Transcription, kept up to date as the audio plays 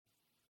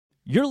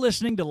You're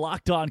listening to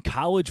Locked On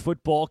College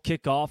Football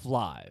Kickoff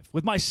Live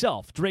with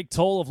myself, Drake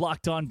Toll of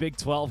Locked On Big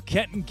 12,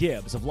 Kenton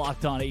Gibbs of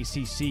Locked On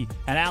ACC,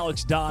 and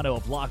Alex Dono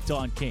of Locked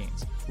On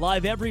Canes.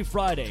 Live every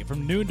Friday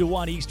from noon to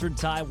 1 Eastern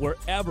Time,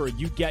 wherever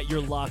you get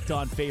your Locked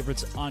On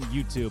favorites on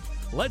YouTube.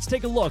 Let's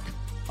take a look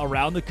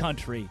around the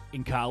country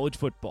in college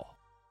football.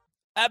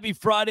 Happy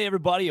Friday,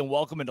 everybody, and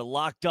welcome into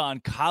Locked On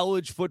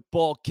College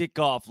Football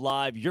Kickoff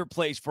Live, your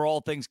place for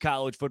all things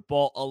college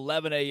football,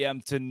 11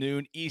 a.m. to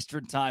noon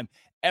Eastern Time.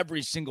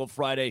 Every single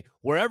Friday,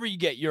 wherever you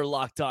get your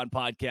Locked On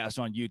podcast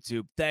on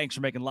YouTube. Thanks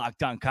for making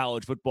Locked On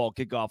College Football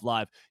Kickoff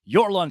Live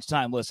your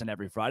lunchtime listen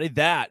every Friday.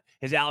 That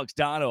is Alex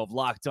Dono of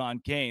Locked On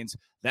Canes.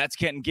 That's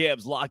Kenton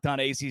Gibbs, Locked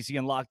On ACC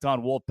and Locked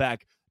On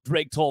Wolfpack.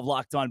 Drake Toll of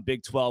Locked On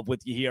Big 12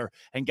 with you here.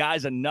 And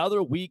guys,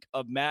 another week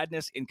of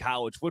madness in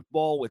college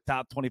football with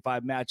top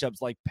 25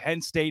 matchups like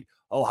Penn State,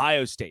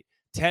 Ohio State,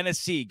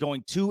 Tennessee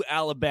going to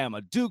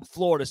Alabama, Duke,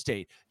 Florida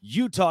State,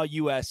 Utah,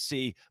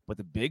 USC. But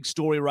the big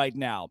story right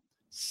now,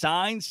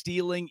 sign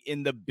stealing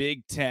in the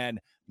Big Ten.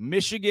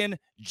 Michigan,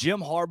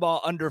 Jim Harbaugh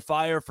under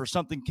fire for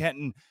something,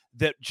 Kenton,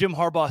 that Jim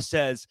Harbaugh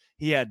says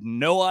he had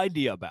no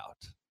idea about.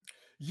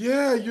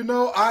 Yeah,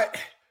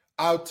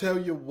 I'll tell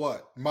you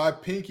what, my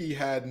pinky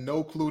had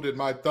no clue that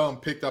my thumb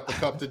picked up the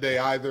cup today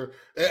either.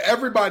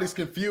 Everybody's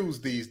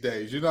confused these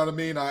days. You know what I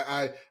mean?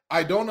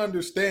 I don't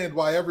understand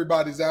why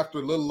everybody's after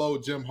little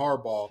old Jim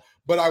Harbaugh,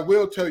 but I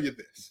will tell you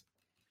this.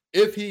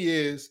 If he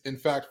is, in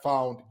fact,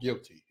 found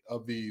guilty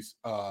of these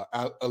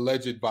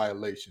alleged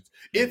violations,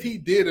 if he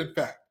did, in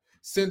fact,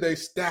 send a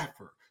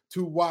staffer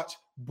to watch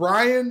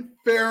Brian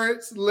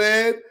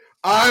Ferentz-led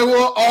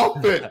Iowa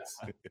offense,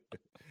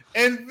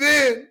 and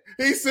then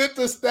he sent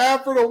the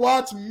staffer to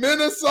watch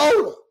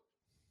Minnesota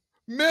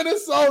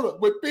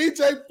with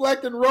P.J.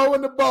 Fleck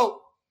rowing the boat.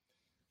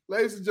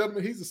 Ladies and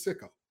gentlemen, he's a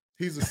sicko.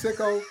 He's a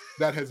sicko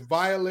that has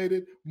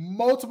violated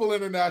multiple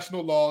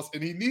international laws,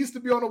 and he needs to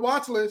be on the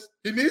watch list.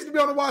 He needs to be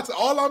on the watch list.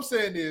 All I'm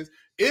saying is,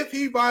 if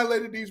he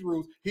violated these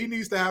rules, he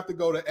needs to have to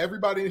go to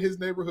everybody in his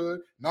neighborhood,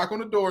 knock on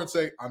the door, and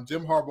say, "I'm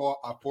Jim Harbaugh.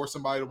 I forced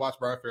somebody to watch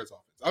Brian Ferentz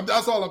offense."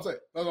 That's all I'm saying.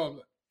 That's all I'm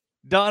saying.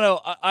 Dono,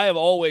 I have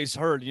always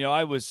heard,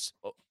 I was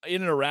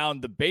in and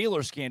around the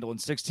Baylor scandal in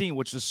 2016,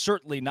 which was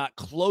certainly not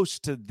close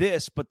to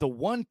this, but the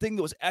one thing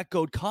that was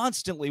echoed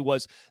constantly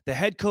was the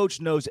head coach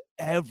knows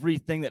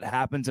everything that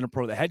happens in a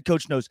pro. The head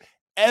coach knows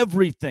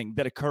everything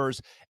that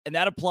occurs, and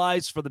that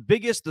applies for the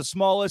biggest, the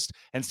smallest,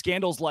 and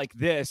scandals like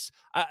this.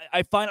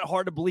 I find it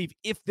hard to believe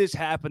if this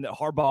happened that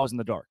Harbaugh was in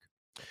the dark.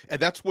 And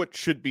that's what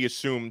should be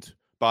assumed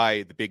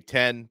by the Big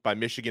Ten, by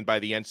Michigan, by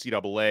the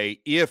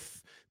NCAA,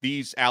 if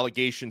these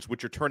allegations,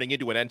 which are turning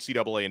into an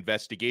NCAA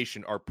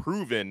investigation, are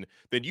proven,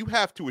 then you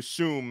have to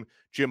assume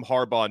Jim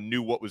Harbaugh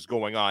knew what was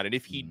going on. And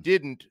if he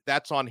didn't,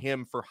 that's on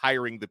him for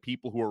hiring the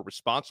people who are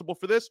responsible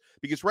for this.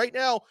 Because right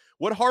now,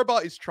 what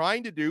Harbaugh is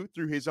trying to do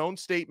through his own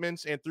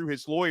statements and through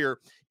his lawyer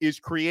is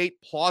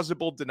create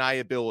plausible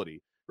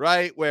deniability,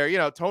 right?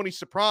 Where, Tony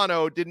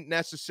Soprano didn't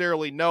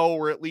necessarily know,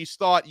 or at least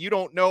thought, you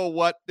don't know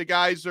what the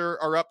guys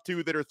are up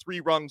to that are 3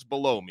 rungs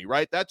below me,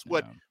 right? That's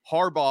what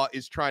Harbaugh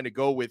is trying to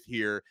go with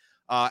here.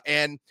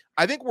 And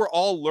I think we're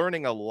all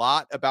learning a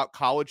lot about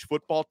college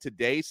football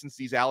today since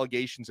these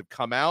allegations have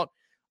come out.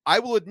 I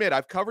will admit,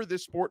 I've covered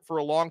this sport for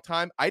a long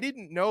time. I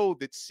didn't know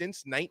that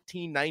since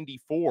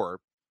 1994,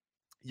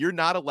 you're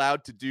not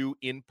allowed to do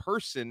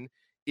in-person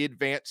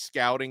advanced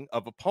scouting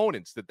of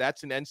opponents,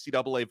 that's an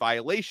NCAA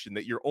violation,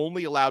 that you're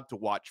only allowed to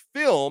watch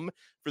film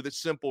for the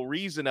simple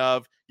reason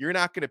of you're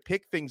not going to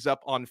pick things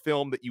up on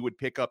film that you would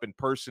pick up in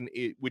person,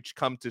 which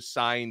come to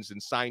signs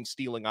and sign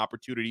stealing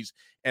opportunities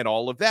and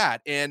all of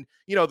that. And,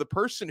 the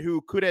person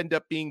who could end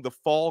up being the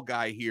fall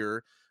guy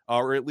here,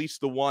 or at least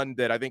the one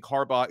that I think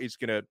Harbaugh is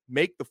going to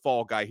make the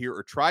fall guy here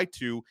or try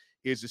to,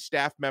 is a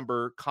staff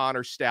member,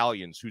 Connor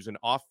Stallions, who's an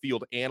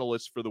off-field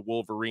analyst for the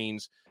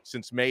Wolverines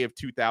since May of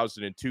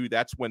 2002.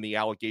 That's when the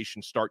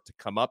allegations start to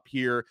come up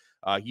here.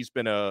 He's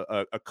been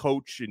a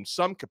coach in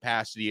some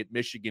capacity at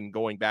Michigan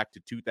going back to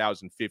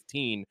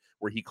 2015,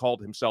 where he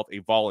called himself a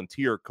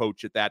volunteer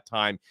coach at that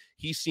time.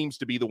 He seems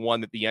to be the one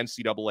that the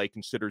NCAA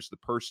considers the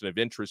person of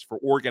interest for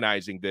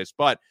organizing this.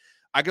 But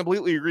I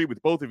completely agree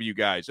with both of you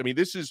guys. I mean,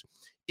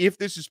 if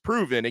this is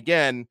proven,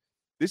 again,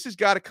 this has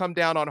got to come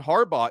down on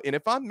Harbaugh. And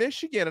if I'm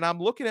Michigan and I'm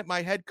looking at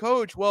my head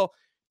coach, well,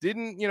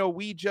 didn't,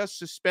 we just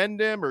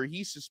suspend him, or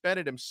he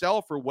suspended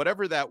himself, or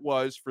whatever that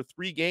was, for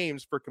 3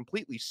 games for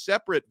completely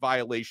separate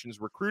violations,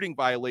 recruiting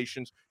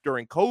violations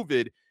during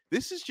COVID.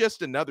 This is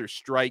just another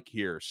strike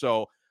here.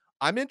 So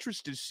I'm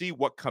interested to see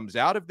what comes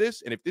out of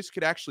this, and if this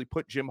could actually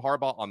put Jim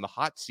Harbaugh on the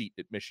hot seat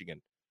at Michigan.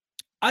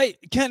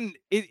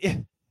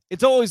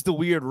 It's always the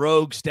weird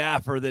rogue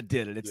staffer that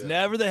did it. It's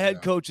never the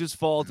head coach's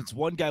fault. It's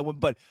one guy.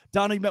 But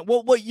Donnie,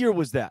 what year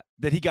was that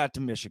he got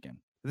to Michigan?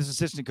 This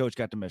assistant coach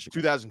got to Michigan.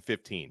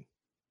 2015.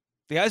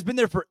 The guy's been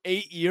there for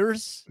 8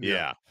 years.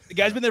 Yeah. The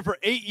guy's been there for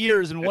 8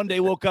 years, and one day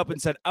woke up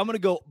and said, I'm going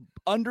to go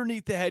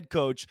underneath the head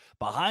coach,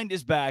 behind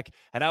his back,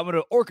 and I'm going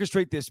to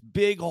orchestrate this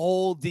big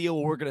whole deal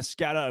where we're going to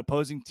scout out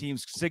opposing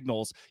teams'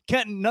 signals.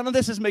 Kenton, none of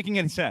this is making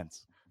any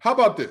sense. How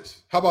about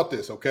this?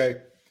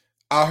 Okay?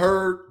 I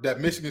heard that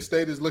Michigan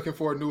State is looking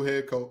for a new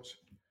head coach.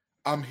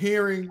 I'm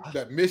hearing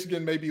that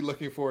Michigan may be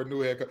looking for a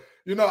new head coach.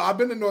 I've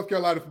been in North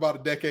Carolina for about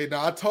a decade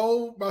now. I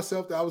told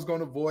myself that I was going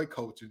to avoid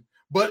coaching.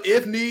 But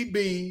if need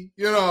be,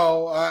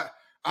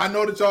 I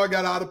know that y'all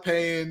got out of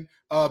paying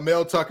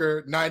Mel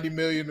Tucker $90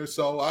 million or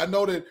so. I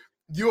know that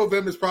U of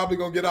M is probably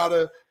going to get out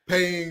of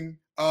paying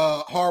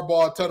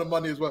Harbaugh a ton of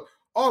money as well.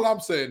 All I'm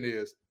saying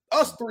is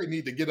us three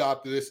need to get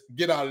out of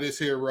this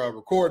here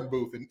recording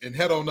booth and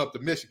head on up to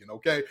Michigan,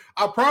 okay?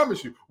 I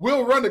promise you,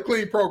 we'll run a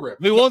clean program.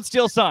 We won't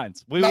steal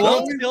signs. We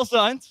won't steal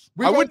signs.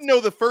 I wouldn't know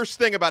the first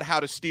thing about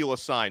how to steal a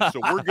sign, so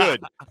we're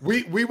good.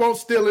 We won't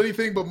steal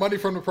anything but money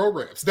from the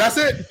programs. That's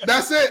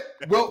it.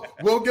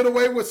 We'll get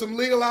away with some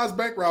legalized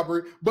bank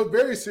robbery. But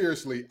very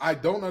seriously, I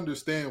don't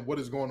understand what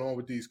is going on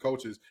with these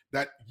coaches,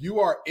 that you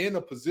are in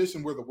a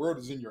position where the world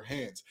is in your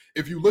hands.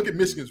 If you look at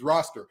Michigan's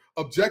roster,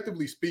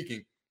 objectively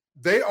speaking,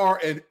 they are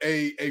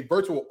a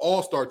virtual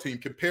all-star team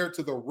compared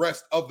to the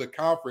rest of the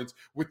conference,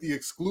 with the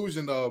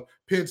exclusion of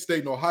Penn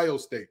State and Ohio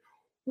State.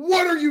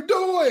 What are you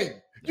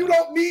doing? You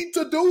don't need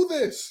to do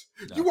this.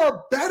 No. You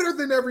are better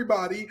than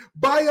everybody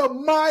by a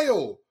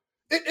mile.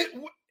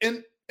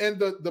 And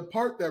the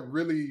part that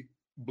really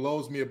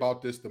blows me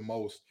about this the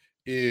most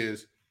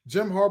is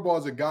Jim Harbaugh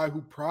is a guy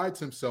who prides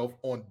himself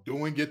on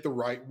doing it the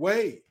right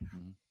way,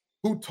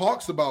 who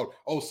talks about,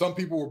 some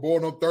people were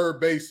born on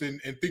third base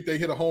and think they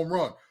hit a home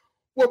run.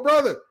 Well,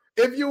 brother,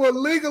 if you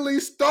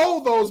illegally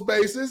stole those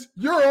bases,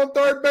 you're on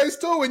third base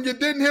too, and you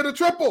didn't hit a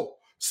triple.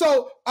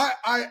 So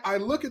I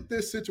look at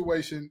this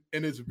situation,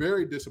 and it's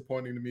very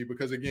disappointing to me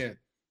because, again,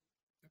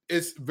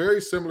 it's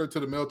very similar to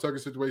the Mel Tucker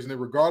situation.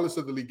 And regardless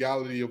of the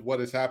legality of what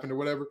has happened or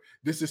whatever,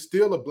 this is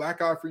still a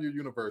black eye for your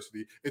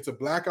university. It's a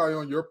black eye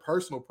on your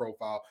personal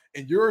profile,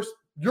 and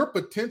you're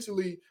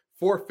potentially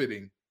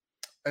forfeiting,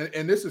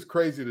 and this is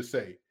crazy to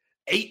say,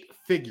 8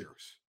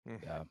 figures.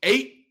 Yeah.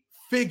 8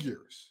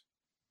 figures.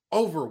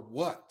 Over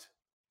what?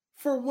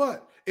 For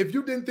what? If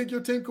you didn't think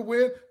your team could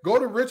win, go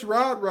to Rich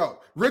Rod route.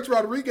 Rich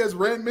Rodriguez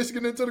ran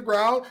Michigan into the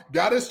ground,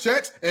 got his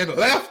checks, and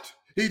left.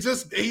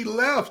 He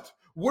left.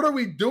 What are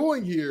we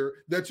doing here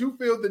that you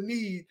feel the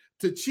need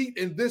to cheat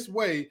in this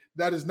way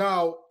that is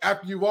now,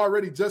 after you've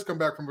already just come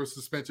back from a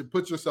suspension,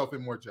 put yourself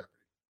in more jeopardy?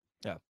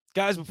 Yeah.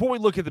 Guys, before we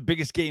look at the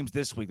biggest games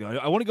this week, though,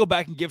 I want to go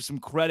back and give some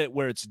credit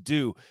where it's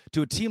due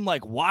to a team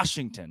like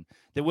Washington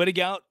that went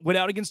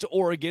out against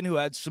Oregon, who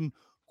had some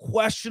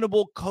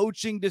questionable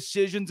coaching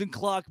decisions and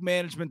clock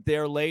management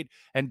there late.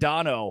 And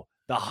Dono,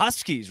 the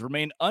Huskies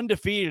remain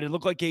undefeated and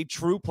look like a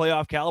true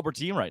playoff caliber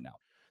team right now.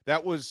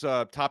 That was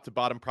top to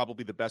bottom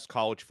probably the best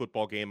college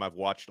football game I've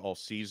watched all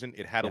season.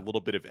 It had a little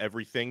bit of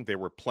everything. There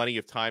were plenty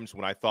of times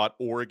when I thought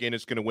Oregon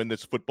is going to win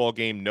this football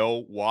game.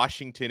 No,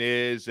 Washington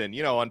is. And,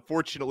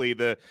 unfortunately,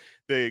 the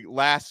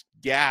last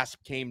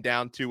gasp came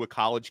down to a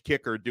college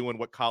kicker doing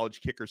what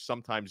college kickers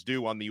sometimes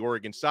do on the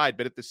Oregon side.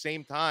 But at the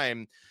same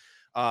time,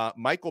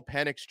 Michael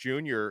Penix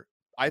Jr.,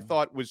 I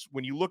thought was,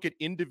 when you look at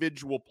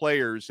individual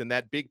players and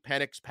that big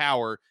Penix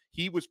power,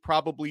 he was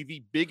probably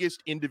the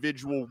biggest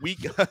individual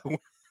week.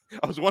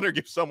 I was wondering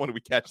if someone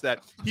would catch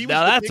that.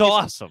 Now that's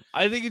awesome.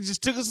 I think it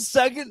just took us a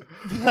second.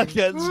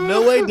 There's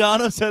no way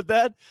Dono said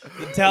that.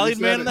 The Italian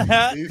man in the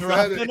hat.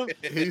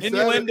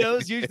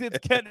 Innuendos. Usually it's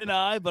Ken and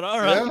I, but all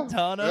right,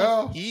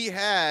 Dono. He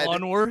had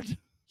onward.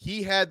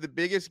 He had the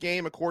biggest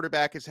game a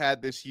quarterback has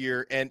had this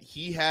year, and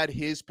he had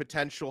his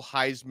potential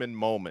Heisman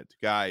moment,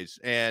 guys.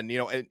 And,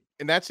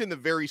 and that's in the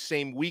very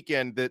same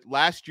weekend that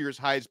last year's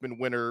Heisman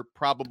winner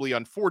probably,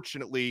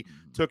 unfortunately,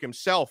 took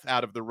himself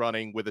out of the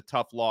running with a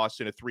tough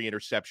loss in a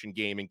 3-interception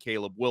game in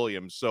Caleb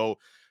Williams. So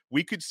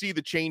we could see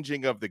the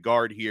changing of the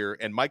guard here,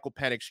 and Michael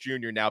Penix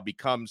Jr. now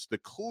becomes the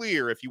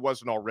clear, if he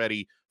wasn't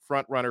already,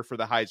 front runner for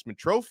the Heisman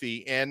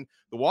Trophy. And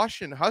the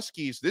Washington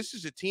Huskies, this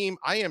is a team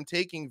I am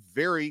taking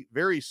very,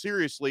 very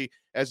seriously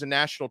as a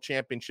national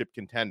championship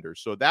contender.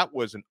 So that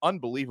was an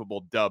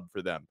unbelievable dub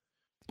for them.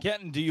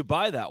 Kenton, do you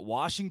buy that?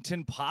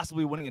 Washington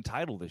possibly winning a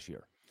title this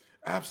year?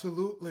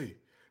 Absolutely.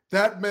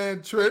 That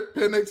man, Trent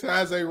Penix,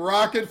 has a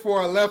rocket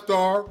for a left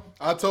arm.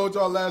 I told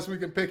y'all last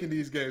week in picking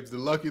these games, the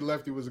lucky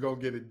lefty was going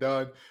to get it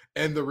done.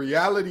 And the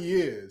reality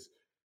is,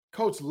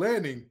 Coach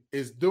Lanning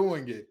is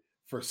doing it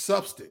for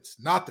substance,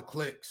 not the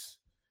clicks.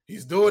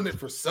 He's doing it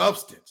for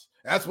substance.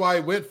 That's why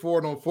he went for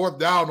it on 4th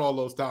down all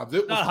those times.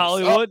 It was not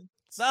Hollywood.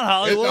 It's not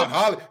Hollywood.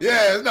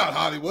 It's not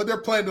Hollywood.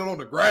 They're playing it on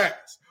the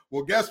grass.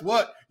 Well, guess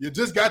what? You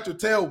just got your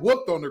tail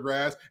whooped on the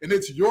grass, and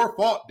it's your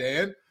fault,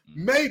 Dan.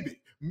 Maybe,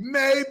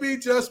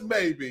 just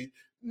maybe,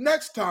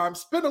 next time,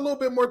 spend a little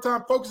bit more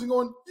time focusing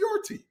on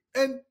your team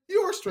and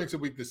your strengths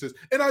and weaknesses.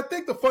 And I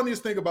think the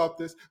funniest thing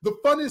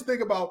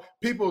about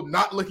people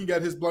not looking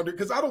at his blunder,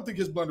 because I don't think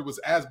his blunder was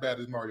as bad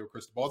as Mario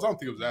Cristobal's. I don't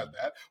think it was as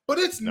bad, but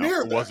it's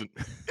near that. Wasn't.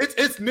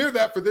 It's near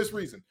that for this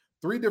reason.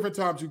 3 different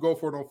times you go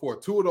for it on 4.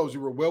 2 of those,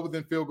 you were well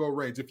within field goal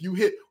range. If you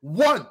hit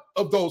one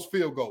of those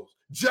field goals,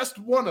 just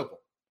one of them,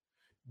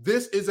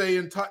 this is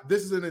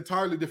an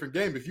entirely different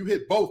game. If you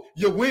hit both,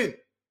 you win.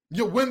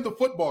 You win the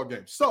football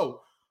game.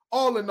 So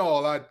all in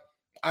all,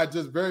 I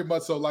just very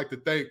much so like to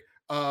thank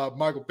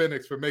Michael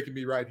Penix for making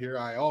me right here.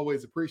 I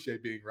always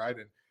appreciate being right.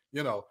 And,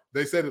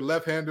 they say that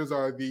left-handers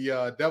are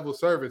the devil's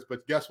servants,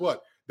 but guess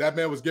what? That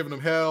man was giving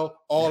them hell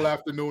all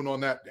afternoon on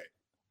that day.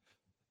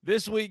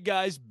 This week,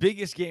 guys,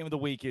 biggest game of the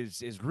week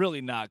is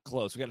really not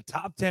close. We got a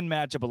top 10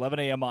 matchup, 11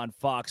 a.m. on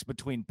Fox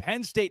between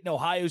Penn State and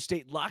Ohio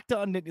State. Locked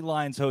On Nittany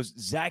Lions host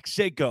Zach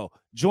Seiko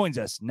joins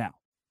us now.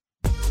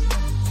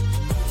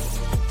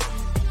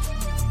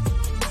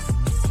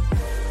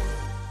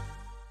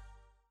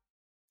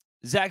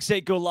 Zach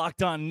Seiko,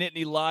 Locked On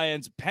Nittany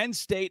Lions, Penn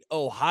State,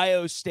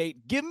 Ohio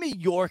State. Give me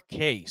your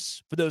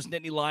case for those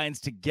Nittany Lions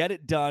to get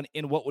it done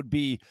in what would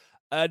be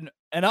an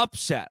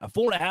upset, a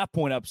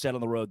 4.5-point upset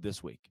on the road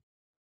this week.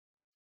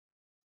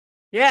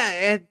 Yeah,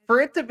 and for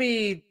it to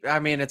be,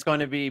 it's going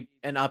to be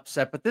an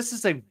upset, but this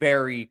is a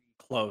very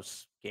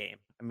close game.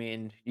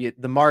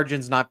 The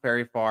margin's not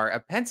very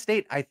far. Penn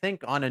State, I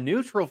think, on a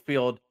neutral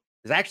field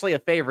is actually a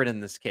favorite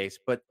in this case,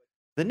 but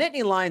the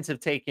Nittany Lions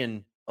have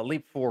taken a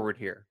leap forward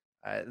here.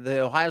 The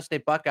Ohio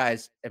State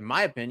Buckeyes, in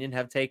my opinion,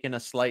 have taken a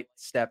slight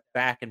step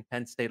back, and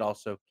Penn State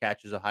also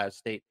catches Ohio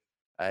State.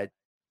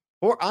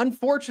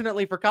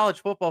 Unfortunately for college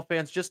football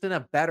fans, just in a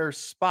better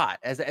spot.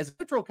 As a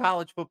neutral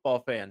college football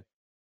fan,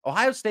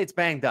 Ohio State's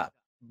banged up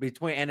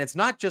and it's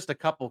not just a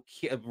couple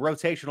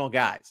rotational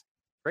guys.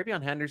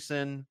 Travion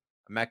Henderson,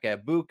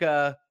 Emeka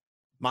Egbuka,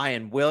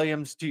 Mayan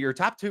Williams, to your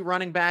top two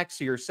running backs,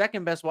 to your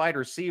second best wide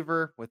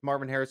receiver with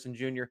Marvin Harrison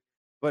Jr.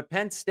 But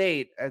Penn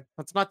State,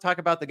 let's not talk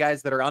about the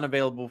guys that are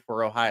unavailable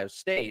for Ohio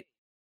State.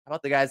 How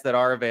about the guys that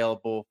are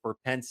available for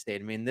Penn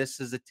State? This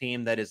is a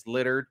team that is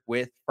littered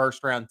with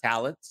first-round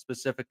talent,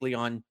 specifically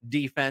on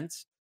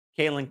defense.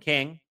 Kalen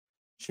King,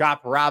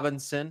 Chop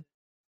Robinson.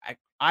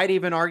 I'd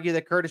even argue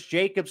that Curtis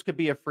Jacobs could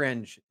be a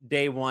fringe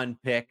day one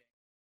pick.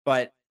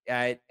 But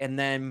and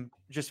then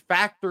just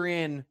factor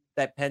in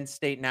that Penn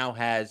State now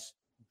has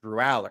Drew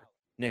Aller,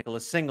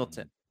 Nicholas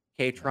Singleton,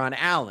 Katron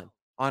Allen.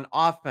 On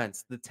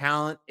offense, the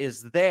talent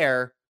is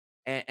there,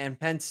 and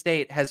Penn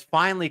State has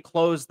finally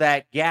closed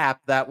that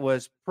gap that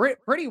was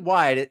pretty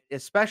wide,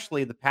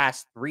 especially the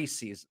past 3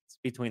 seasons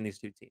between these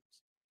two teams.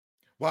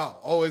 Wow,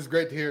 always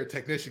great to hear a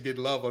technician get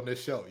love on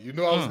this show. You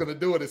knew I was going to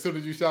do it as soon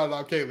as you shouted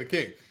out Kalen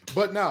King.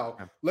 But now,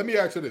 let me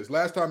ask you this.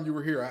 Last time you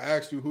were here, I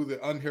asked you who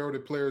the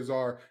unheralded players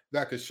are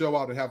that could show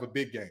out and have a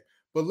big game.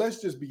 But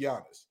let's just be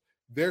honest.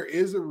 There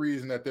is a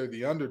reason that they're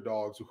the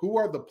underdogs. Who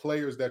are the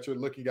players that you're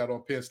looking at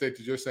on Penn State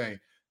that you're saying,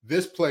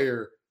 this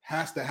player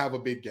has to have a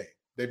big game?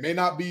 They may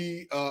not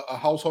be a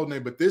household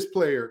name, but this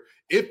player,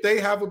 if they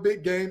have a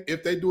big game,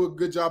 if they do a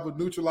good job of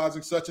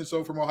neutralizing such and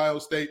so from Ohio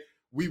State,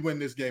 we win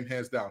this game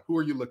hands down. Who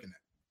are you looking at?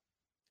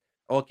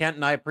 Well,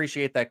 Kenton, I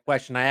appreciate that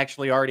question. I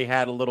actually already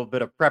had a little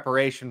bit of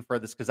preparation for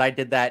this because I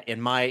did that in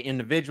my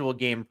individual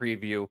game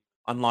preview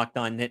on Locked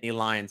On Nittany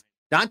Lions.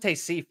 Dante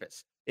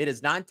Cephas. It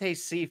is Dante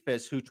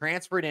Cephas who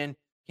transferred in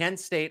Kent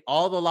State,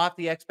 all the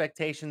lofty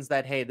expectations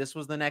that, hey, this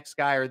was the next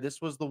guy or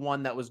this was the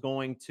one that was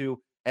going to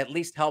at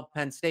least help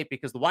Penn State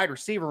because the wide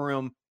receiver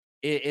room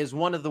is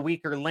one of the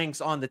weaker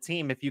links on the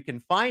team if you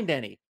can find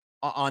any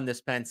on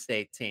this Penn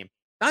State team.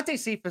 Dante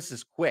Cephas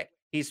is quick.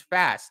 He's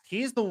fast.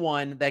 He's the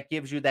one that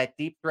gives you that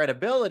deep threat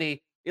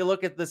ability. You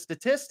look at the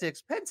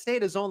statistics, Penn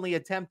State has only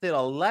attempted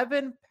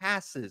 11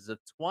 passes of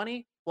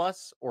 20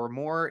 plus or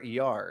more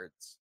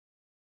yards.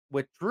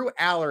 With Drew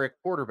Aller at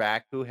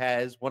quarterback, who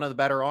has one of the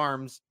better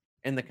arms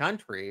in the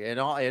country, in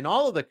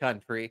all of the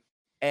country,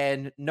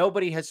 and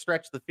nobody has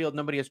stretched the field.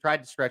 Nobody has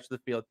tried to stretch the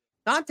field.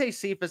 Dante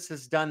Cephas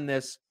has done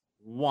this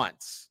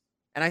once.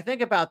 And I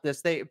think about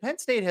this. Penn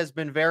State has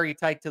been very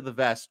tight to the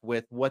vest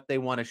with what they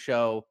want to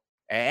show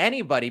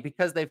anybody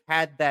because they've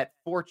had that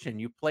fortune.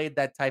 You played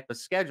that type of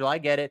schedule. I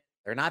get it.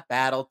 They're not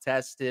battle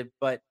tested,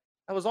 but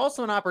that was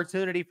also an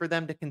opportunity for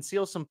them to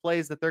conceal some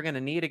plays that they're going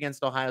to need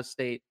against Ohio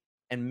State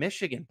and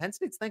Michigan. Penn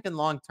State's thinking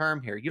long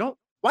term here.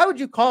 Why would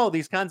you call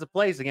these kinds of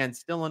plays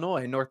against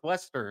Illinois,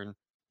 Northwestern,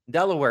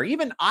 Delaware,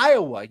 even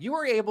Iowa? You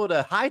were able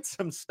to hide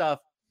some stuff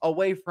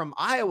away from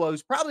Iowa,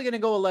 who's probably going to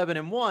go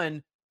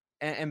 11-1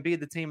 and be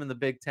the team in the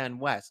Big Ten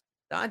West.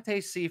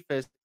 Dante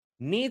Cephas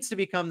needs to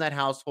become that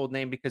household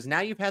name because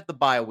now you've had the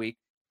bye week.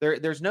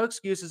 There's no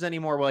excuses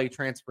anymore. Well, he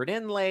transferred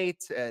in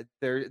late.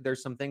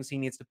 There's some things he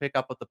needs to pick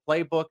up with the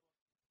playbook.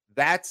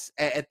 That's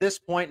at this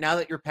point, now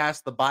that you're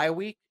past the bye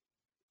week,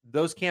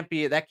 that can't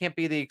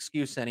be the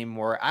excuse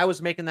anymore. I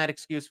was making that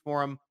excuse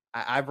for him.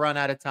 I've run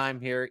out of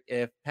time here.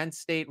 If Penn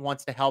State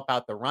wants to help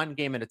out the run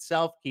game in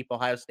itself, keep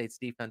Ohio State's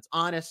defense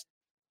honest,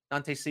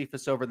 Dante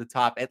Cephas over the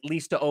top, at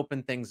least to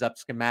open things up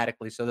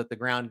schematically so that the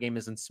ground game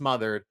isn't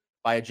smothered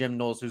by a Jim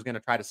Knowles who's going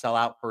to try to sell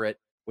out for it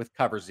with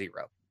cover 0.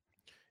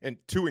 And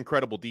 2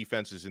 incredible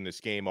defenses in this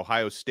game.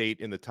 Ohio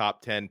State in the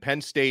top 10, Penn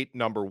State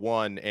number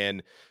 1,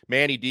 and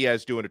Manny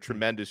Diaz doing a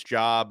tremendous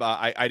job.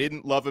 I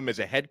didn't love him as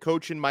a head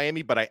coach in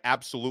Miami, but I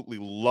absolutely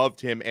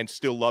loved him and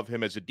still love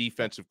him as a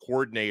defensive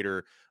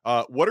coordinator.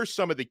 What are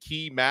some of the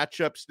key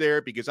matchups there?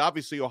 Because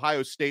obviously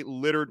Ohio State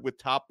littered with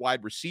top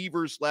wide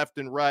receivers left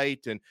and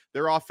right, and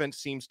their offense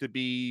seems to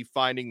be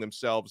finding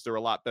themselves. They're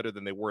a lot better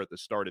than they were at the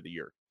start of the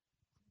year.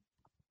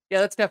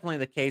 Yeah, that's definitely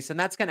the case, and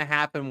that's going to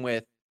happen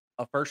with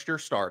a first-year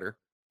starter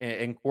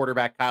in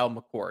quarterback Kyle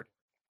McCord,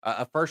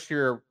 a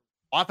first-year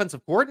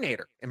offensive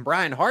coordinator in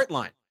Brian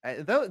Hartline.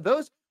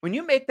 Those when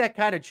you make that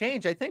kind of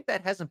change, I think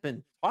that hasn't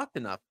been talked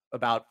enough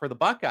about for the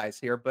Buckeyes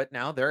here. But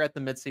now they're at the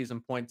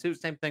midseason point too.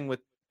 Same thing with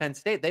Penn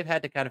State. They've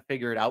had to kind of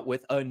figure it out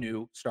with a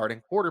new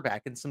starting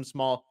quarterback and some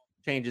small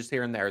changes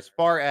here and there. As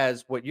far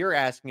as what you're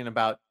asking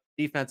about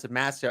defensive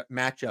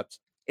matchups,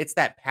 it's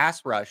that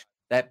pass rush,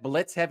 that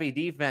blitz heavy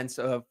defense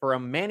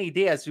from Manny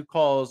Diaz, who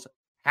calls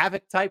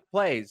havoc type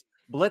plays,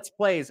 blitz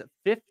plays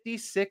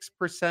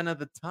 56% of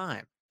the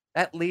time.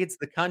 That leads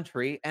the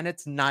country, and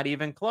it's not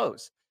even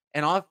close.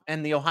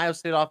 And the Ohio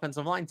State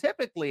offensive line,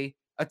 typically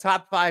a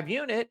top 5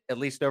 unit, at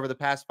least over the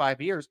past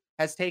 5 years,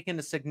 has taken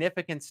a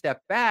significant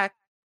step back,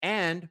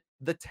 and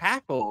the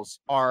tackles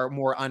are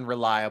more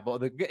unreliable.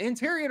 The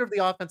interior of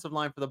the offensive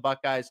line for the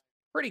Buckeyes,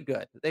 pretty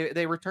good.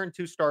 They returned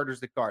 2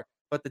 starters at guard,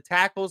 but the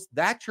tackles,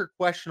 that's your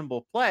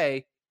questionable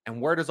play.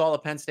 And where does all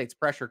of Penn State's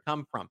pressure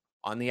come from?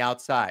 On the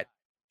outside,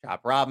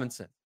 Chop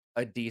Robinson,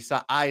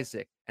 Adisa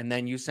Isaac, and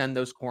then you send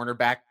those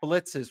cornerback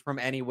blitzes from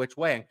any which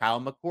way. And Kyle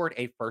McCord,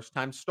 a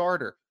first-time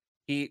starter.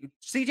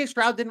 CJ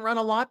Stroud didn't run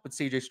a lot, but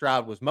CJ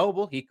Stroud was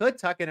mobile. He could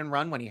tuck it and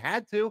run when he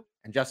had to.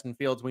 And Justin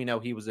Fields, we know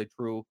he was a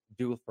true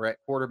dual threat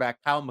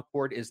quarterback. Kyle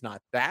McCord is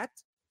not that.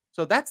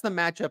 So that's the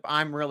matchup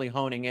I'm really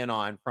honing in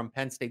on from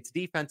Penn State's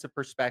defensive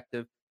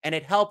perspective. And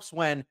it helps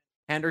when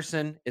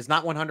Henderson is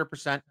not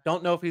 100%.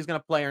 Don't know if he's going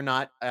to play or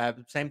not.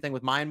 Same thing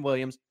with Mayan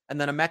Williams.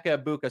 And then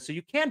Emeka Ibuka. So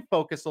you can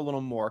focus a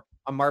little more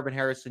on Marvin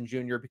Harrison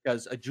Jr.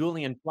 because a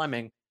Julian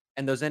Fleming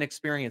and those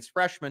inexperienced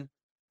freshmen,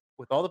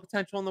 with all the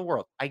potential in the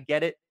world, I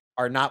get it,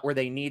 are not where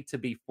they need to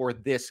be for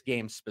this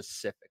game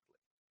specifically.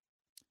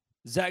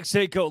 Zach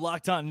Seiko,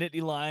 Locked On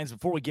Nittany Lions.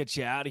 Before we get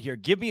you out of here,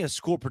 give me a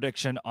score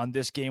prediction on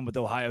this game with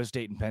Ohio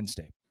State and Penn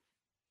State.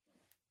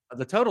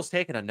 The total's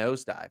taken a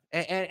nosedive,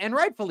 and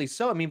rightfully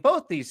so. I mean,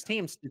 both these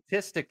teams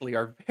statistically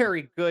are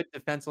very good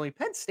defensively.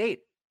 Penn State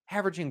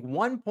averaging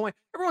 1 point.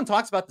 Everyone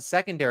talks about the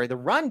secondary. The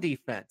run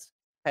defense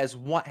has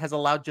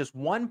allowed just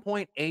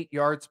 1.8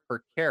 yards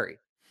per carry.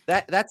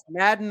 That's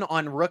Madden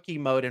on rookie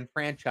mode and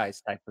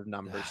franchise type of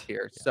numbers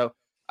here. Yeah. So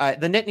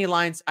the Nittany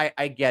Lions,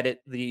 I get it.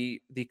 The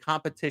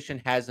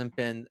competition hasn't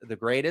been the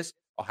greatest.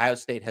 Ohio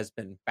State has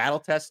been battle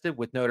tested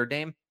with Notre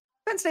Dame.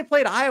 Penn State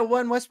played Iowa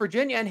and West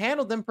Virginia and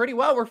handled them pretty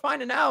well. We're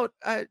finding out,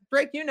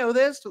 Drake, you know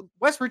this.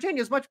 West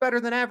Virginia is much better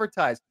than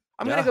advertised.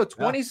 I'm going to go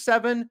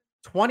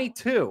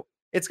 27-22.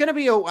 It's going to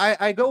be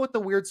I go with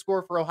the weird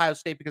score for Ohio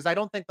State because I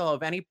don't think they'll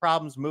have any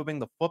problems moving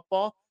the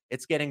football.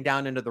 It's getting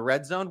down into the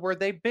red zone where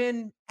they've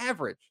been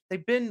average.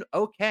 They've been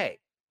okay.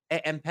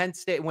 And Penn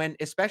State,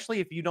 especially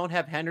if you don't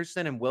have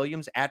Henderson and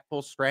Williams at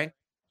full strength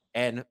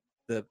and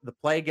the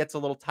play gets a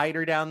little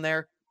tighter down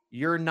there,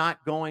 you're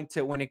not going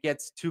to, when it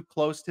gets too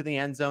close to the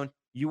end zone,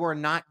 you are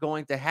not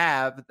going to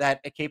have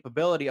that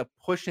capability of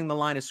pushing the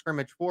line of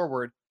scrimmage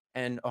forward.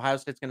 And Ohio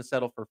State's going to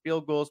settle for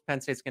field goals. Penn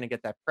State's going to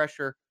get that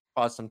pressure,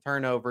 cause some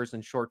turnovers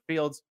and short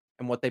fields.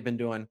 And what they've been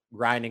doing,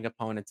 grinding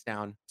opponents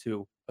down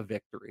to a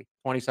victory.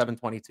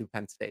 27-22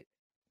 Penn State.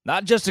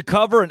 Not just a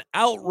cover, an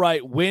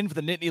outright win for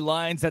the Nittany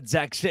Lions. That's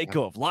Zach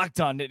Seiko of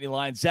Locked On Nittany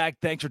Lions. Zach,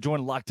 thanks for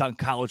joining Locked On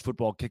College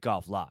Football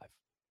Kickoff Live.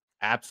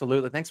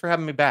 Absolutely. Thanks for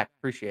having me back.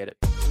 Appreciate it.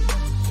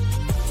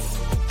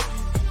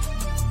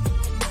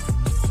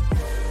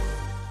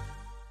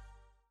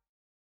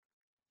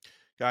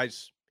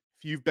 Guys,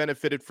 if you've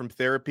benefited from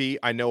therapy,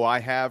 I know I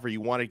have, or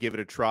you want to give it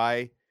a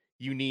try,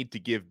 you need to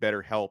give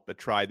BetterHelp a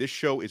try. This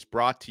show is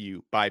brought to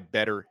you by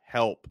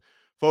BetterHelp.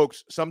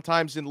 Folks,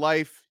 sometimes in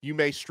life, you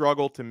may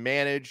struggle to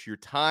manage your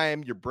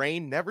time. Your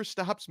brain never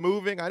stops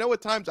moving. I know at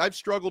times I've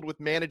struggled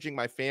with managing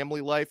my family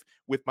life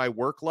with my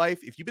work life.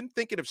 If you've been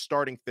thinking of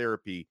starting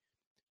therapy,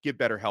 give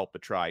BetterHelp a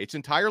try. It's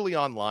entirely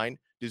online,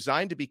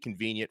 designed to be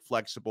convenient,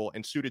 flexible,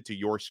 and suited to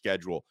your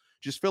schedule.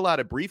 Just fill out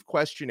a brief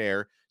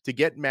questionnaire to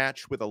get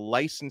matched with a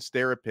licensed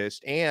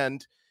therapist.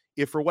 And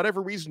if for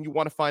whatever reason you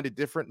want to find a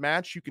different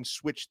match, you can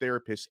switch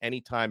therapists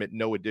anytime at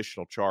no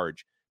additional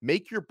charge.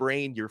 Make your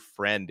brain your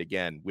friend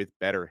again with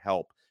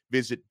BetterHelp.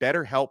 Visit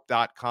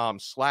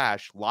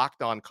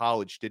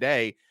betterhelp.com/lockedoncollege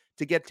today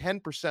to get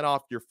 10%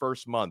 off your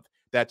first month.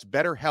 That's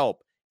BetterHelp,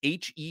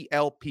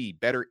 H-E-L-P,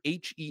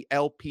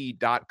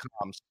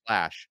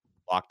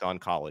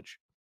 betterhelp.com/lockedoncollege.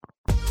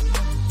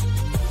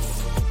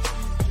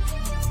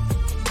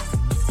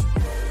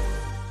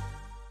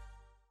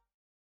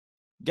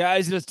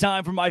 Guys, it is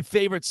time for my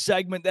favorite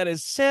segment. That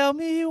is Tell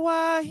Me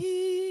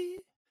Why.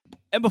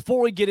 And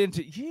before we get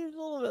into, here's a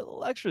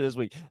little bit extra this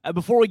week. And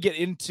before we get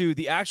into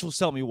the actual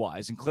Tell Me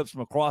Whys and clips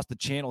from across the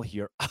channel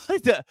here,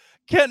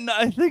 Ken,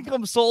 I think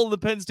I'm sold on the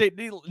Penn State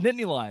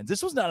Nittany Lions.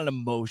 This was not an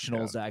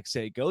emotional Zach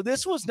Seiko.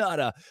 This was not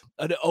an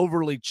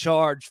overly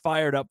charged,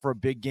 fired up for a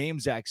big game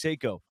Zach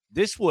Seiko.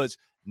 This was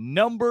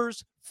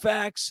numbers,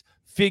 facts,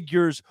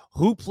 figures,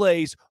 who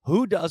plays,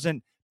 who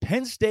doesn't.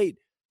 Penn State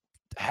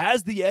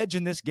has the edge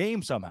in this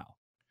game somehow.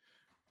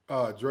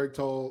 Drake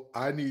Toll,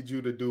 I need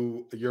you to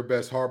do your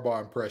best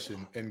Harbaugh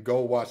impression and go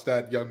watch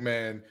that young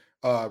man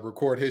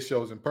record his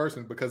shows in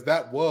person because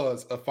that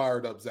was a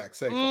fired up Zach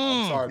Saco.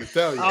 I'm sorry to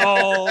tell you.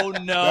 Oh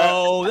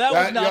no, that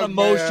was not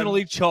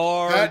emotionally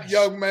charged. That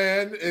young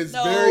man is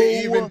very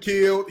even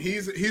keeled.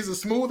 He's a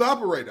smooth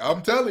operator.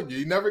 I'm telling you,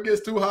 he never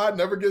gets too high,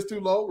 never gets too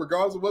low.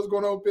 Regardless of what's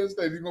going on with Penn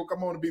State, he's gonna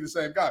come on and be the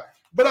same guy.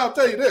 But I'll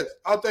tell you this.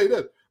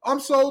 I'm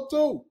sold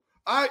too.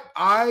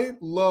 I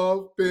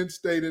love Penn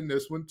State in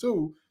this one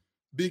too.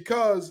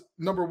 Because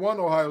number one,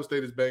 Ohio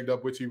State is banged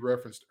up, which he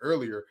referenced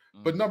earlier.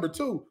 But number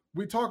two,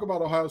 we talk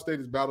about Ohio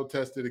State is battle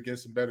tested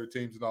against some better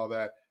teams and all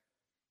that.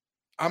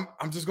 I'm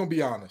just gonna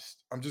be honest.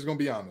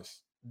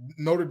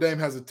 Notre Dame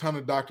has a ton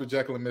of Dr.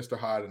 Jekyll and Mr.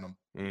 Hyde in them.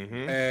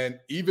 Mm-hmm. And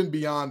even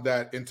beyond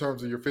that, in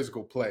terms of your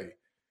physical play,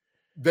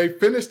 they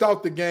finished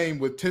out the game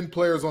with 10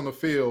 players on the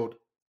field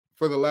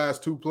for the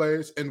last 2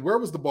 plays. And where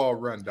was the ball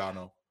run,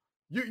 Dono?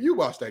 You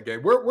watched that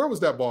game. Where was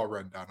that ball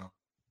run, Dono?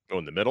 Oh,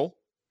 in the middle?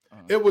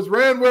 It was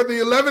ran where the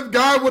 11th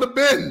guy would have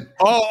been.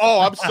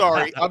 Oh, I'm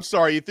sorry. Where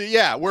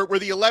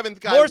the 11th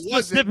guy more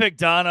specific,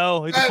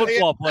 Dono. He's a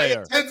football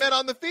player. 10 men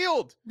on the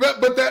field.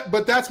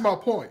 But that's my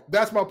point.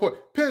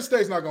 Penn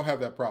State's not going to have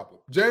that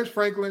problem. James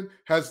Franklin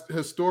has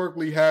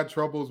historically had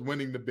troubles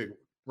winning the big one,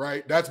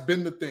 right? That's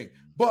been the thing.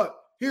 But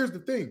here's the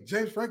thing.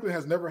 James Franklin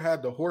has never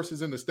had the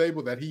horses in the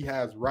stable that he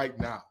has right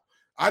now.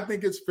 I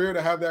think it's fair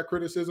to have that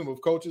criticism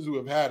of coaches who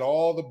have had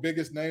all the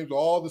biggest names,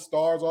 all the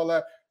stars, all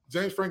that.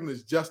 James Franklin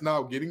is just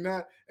now getting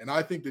that, and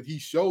I think that he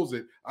shows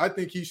it. I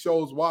think he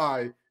shows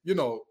why,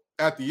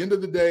 at the end of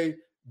the day,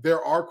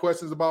 there are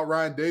questions about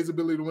Ryan Day's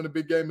ability to win a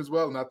big game as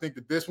well, and I think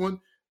that this one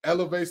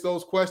elevates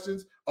those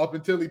questions up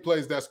until he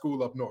plays that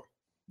school up north.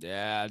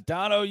 Yeah,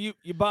 Dono, you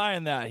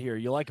buying that here.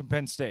 You like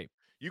Penn State.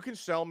 You can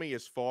sell me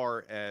as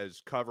far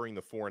as covering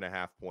the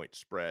 4.5 point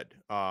spread.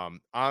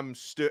 I'm going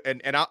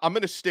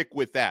to stick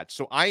with that.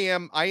 So I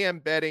am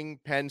betting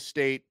Penn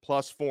State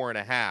plus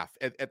 4.5.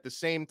 At the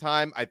same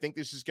time, I think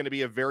this is going to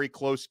be a very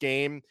close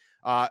game.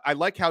 I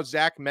like how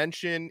Zach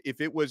mentioned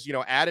if it was,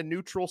 at a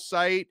neutral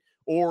site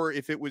or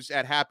if it was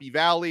at Happy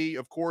Valley,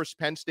 of course,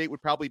 Penn State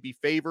would probably be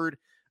favored.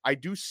 I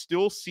do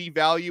still see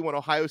value when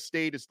Ohio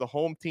State is the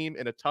home team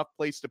in a tough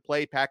place to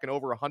play, packing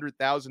over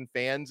 100,000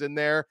 fans in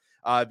there.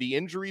 The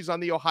injuries on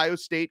the Ohio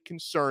State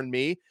concern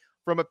me.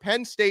 From a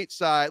Penn State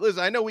side,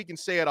 listen, I know we can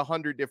say it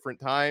 100 different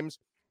times.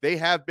 They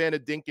have been a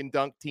dink and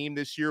dunk team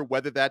this year,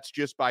 whether that's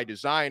just by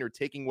design or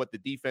taking what the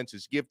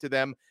defenses give to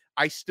them.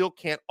 I still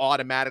can't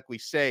automatically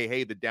say,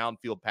 hey, the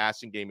downfield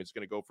passing game is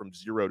going to go from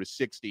 0 to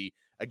 60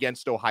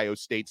 against Ohio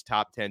State's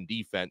top 10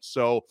 defense.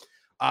 So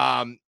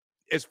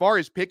as far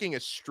as picking a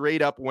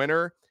straight up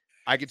winner,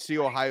 I could see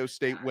Ohio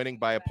State winning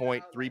by a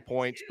point, 3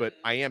 points, but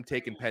I am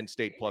taking Penn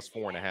State plus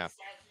 4.5.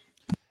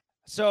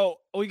 So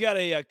we got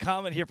a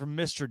comment here from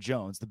Mr.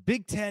 Jones. The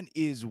Big Ten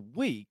is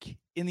weak.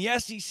 In the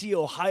SEC,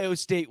 Ohio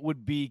State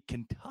would be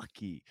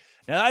Kentucky.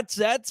 Now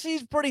that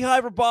seems pretty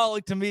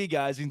hyperbolic to me,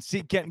 guys. You can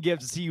see Kenton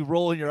Gibbs and see you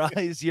rolling your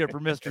eyes here for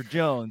Mr.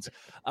 Jones.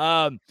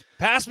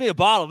 Pass me a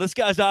bottle. This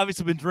guy's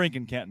obviously been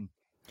drinking, Kenton.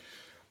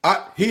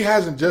 He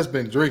hasn't just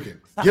been drinking.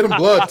 Get him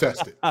blood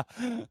tested.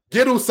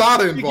 Get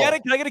USADA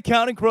involved. Can I get a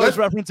Counting Crows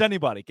reference?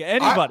 Anybody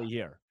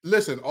here?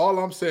 Listen, all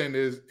I'm saying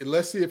is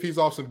let's see if he's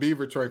off some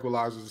beaver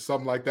tranquilizers or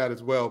something like that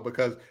as well,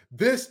 because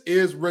this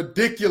is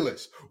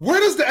ridiculous. Where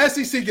does the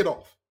SEC get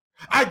off?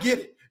 I get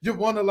it. You've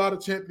won a lot of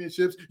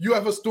championships. You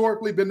have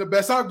historically been the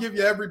best. I'll give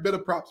you every bit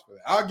of props for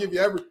that. I'll give you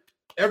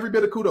every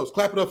bit of kudos.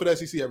 Clap it up for the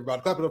SEC,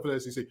 everybody. Clap it up for the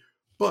SEC.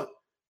 But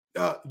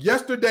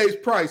yesterday's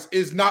price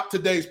is not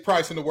today's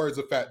price, in the words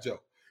of Fat Joe.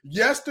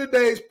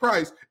 Yesterday's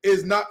price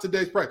is not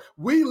today's price.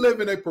 We live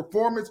in a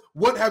performance,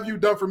 what have you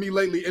done for me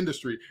lately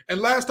industry.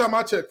 And last time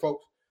I checked,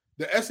 folks,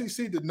 the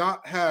SEC did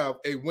not have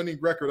a winning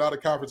record out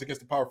of conference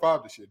against the Power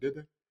 5 this year, did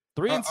they?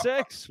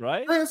 3-6,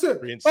 right?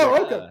 3-6.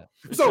 Oh, okay.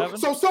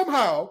 So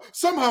somehow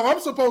I'm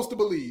supposed to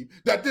believe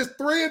that this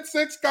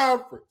 3-6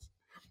 conference,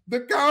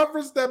 the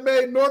conference that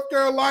made North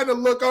Carolina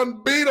look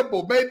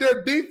unbeatable, made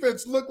their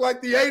defense look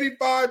like the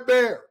 85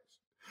 Bears,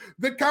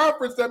 the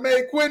conference that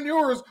made Quinn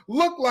Ewers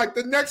look like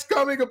the next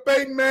coming of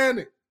Peyton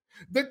Manning,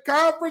 the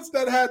conference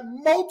that had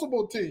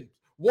multiple teams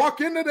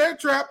walk into their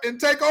trap and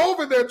take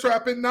over their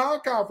trap in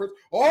non-conference,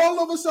 all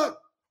of a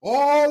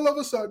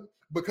sudden,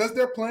 because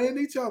they're playing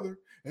each other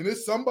and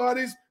it's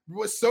somebody's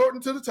sorting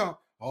to the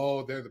top,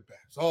 oh, they're the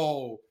best.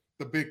 Oh,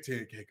 the Big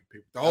Ten can't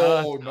compete.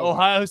 Oh, no.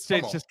 Ohio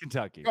State's just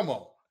Kentucky. Come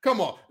on.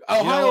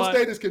 Ohio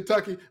State is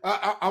Kentucky.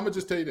 I'm going to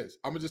just tell you this.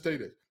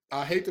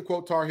 I hate to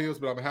quote Tar Heels,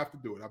 but I'm going to have to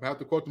do it. I'm going to have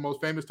to quote the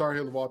most famous Tar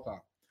Heel of all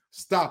time.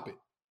 Stop it.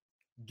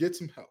 Get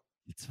some help.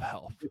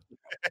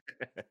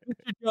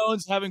 Mr.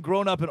 Jones, having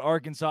grown up in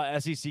Arkansas,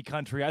 SEC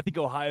country, I think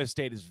Ohio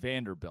State is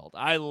Vanderbilt.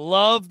 I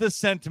love the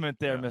sentiment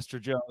there, Mr.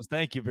 Jones.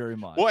 Thank you very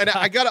much. Well, and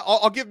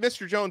I'll give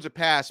Mr. Jones a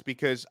pass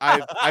because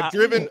I've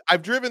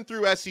driven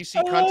through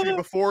SEC country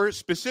before,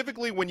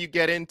 specifically when you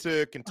get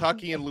into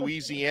Kentucky and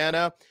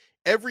Louisiana.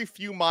 Every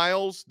few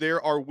miles,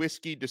 there are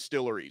whiskey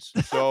distilleries.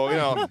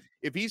 So,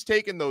 if he's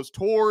taking those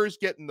tours,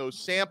 getting those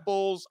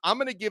samples, I'm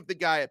going to give the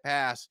guy a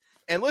pass.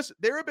 And listen,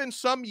 there have been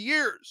some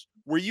years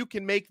where you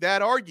can make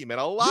that argument.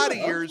 A lot of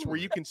years absolutely. where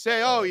you can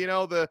say, oh,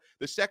 the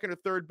second or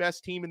third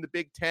best team in the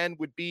Big Ten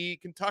would be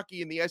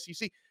Kentucky in the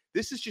SEC.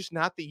 This is just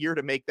not the year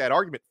to make that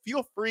argument.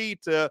 Feel free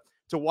to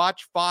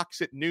watch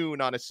Fox at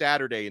noon on a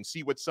Saturday and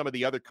see what some of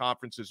the other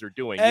conferences are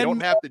doing. You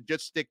don't have to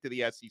just stick to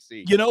the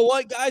SEC. You know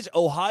what, guys?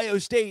 Ohio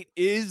State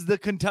is the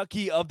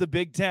Kentucky of the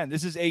Big Ten.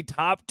 This is a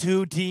top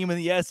 2 team in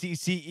the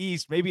SEC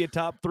East, maybe a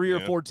top 3 or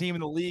 4 team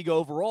in the league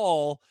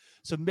overall.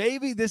 So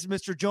maybe this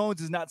Mr.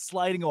 Jones is not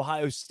sliding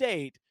Ohio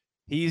State.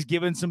 He's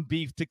given some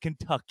beef to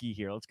Kentucky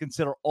here. Let's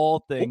consider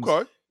all things.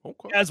 Okay.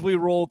 As we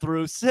roll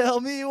through, sell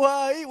me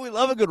why. We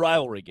love a good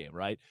rivalry game,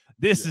 right?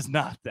 This is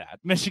not that.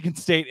 Michigan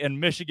State and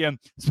Michigan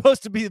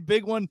supposed to be the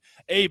big one,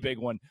 a big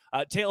one.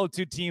 Tale of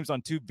 2 teams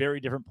on 2 very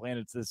different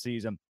planets this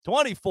season.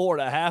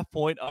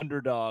 24.5-point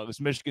underdogs.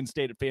 Michigan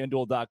State at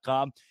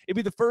FanDuel.com. It'd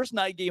be the first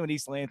night game in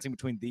East Lansing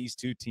between these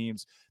 2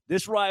 teams.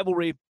 This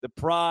rivalry, the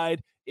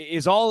pride,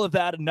 is all of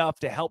that enough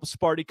to help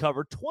Sparty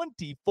cover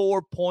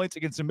 24 points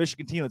against a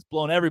Michigan team that's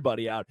blown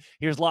everybody out?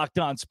 Here's Locked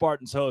On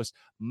Spartans host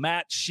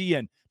Matt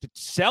Sheehan to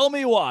tell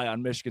me why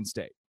on Michigan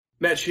State.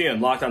 Matt Sheehan,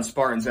 Locked On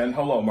Spartans, and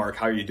hello, Mark.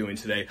 How are you doing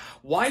today?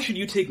 Why should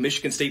you take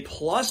Michigan State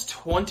plus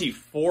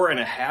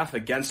 24.5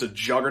 against a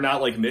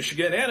juggernaut like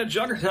Michigan, and a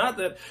juggernaut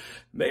that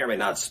may or may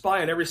not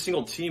spy on every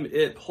single team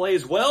it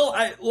plays? Well,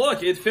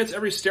 look, it fits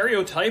every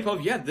stereotype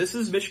of, this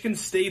is Michigan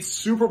State's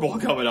Super Bowl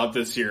coming up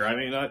this year. I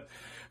mean,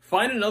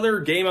 find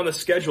another game on the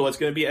schedule that's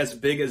going to be as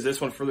big as this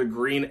one for the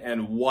green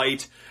and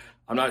white.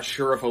 I'm not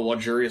sure if a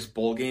luxurious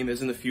bowl game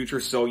is in the future,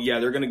 so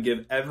they're going to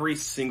give every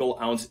single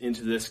ounce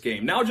into this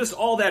game. Now, just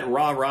all that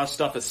rah-rah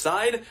stuff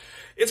aside,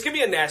 it's going to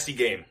be a nasty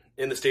game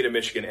in the state of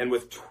Michigan, and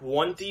with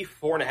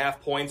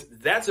 24.5 points,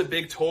 that's a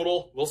big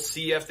total. We'll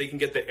see if they can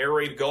get the air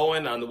raid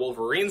going on the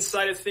Wolverines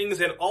side of things,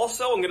 and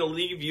also I'm going to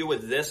leave you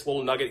with this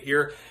little nugget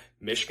here.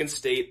 Michigan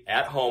State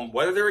at home,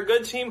 whether they're a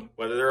good team,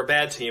 whether they're a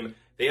bad team,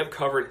 they have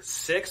covered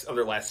 6 of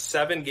their last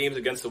 7 games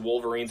against the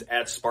Wolverines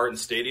at Spartan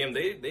Stadium.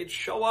 They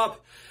show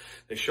up.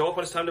 They show up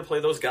when it's time to play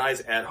those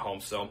guys at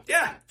home. So,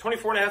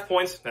 24.5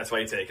 points. That's why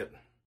you take it.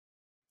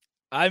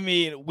 I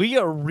mean, we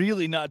are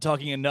really not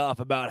talking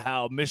enough about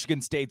how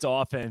Michigan State's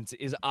offense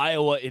is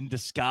Iowa in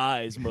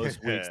disguise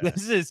most weeks.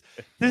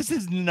 This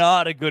is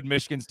not a good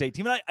Michigan State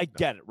team. And I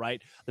get it,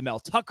 right? The Mel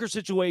Tucker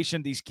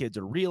situation, these kids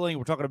are reeling.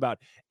 We're talking about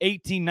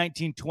 18,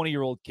 19,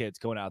 20-year-old kids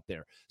going out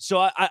there. So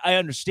I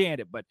understand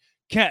it. But,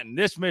 Kenton,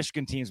 this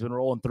Michigan team's been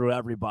rolling through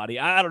everybody.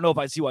 I don't know if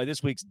I see why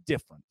this week's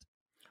different.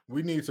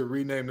 We need to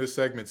rename this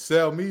segment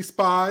Sell Me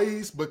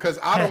Spies, because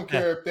I don't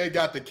care if they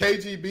got the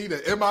KGB, the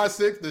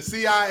MI6, the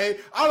CIA.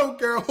 I don't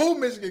care who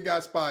Michigan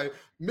got spied.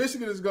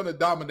 Michigan is going to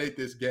dominate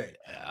this game.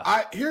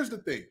 Yeah. Here's the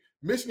thing.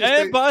 Michigan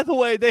State, and by the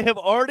way, they have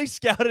already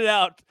scouted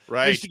out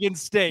Michigan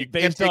State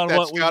based on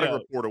what we know.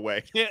 Report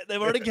away. Yeah,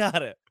 they've already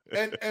got it.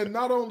 And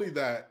not only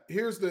that,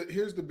 here's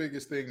the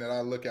biggest thing that I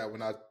look at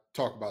when I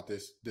talk about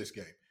this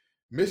game.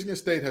 Michigan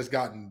State has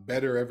gotten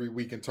better every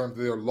week in terms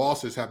of their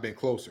losses have been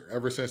closer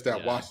ever since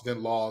that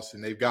Washington loss,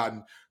 and they've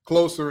gotten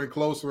closer and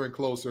closer and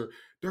closer.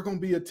 They're going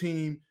to be a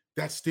team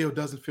that still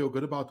doesn't feel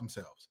good about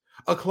themselves.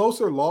 A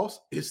closer loss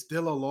is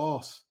still a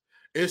loss.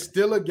 It's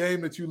still a game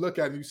that you look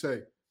at and you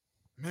say,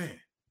 man,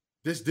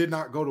 this did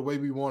not go the way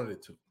we wanted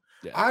it to.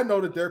 Yeah. I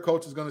know that their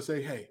coach is going to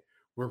say, hey,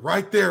 we're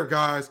right there,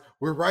 guys.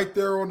 We're right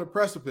there on the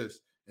precipice.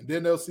 And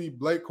then they'll see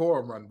Blake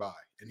Corum run by,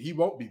 and he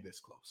won't be this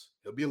close.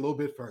 He'll be a little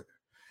bit further.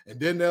 And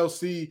then they'll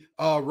see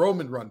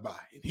Roman run by,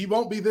 and he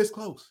won't be this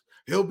close.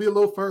 He'll be a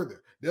little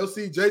further. They'll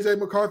see J.J.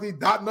 McCarthy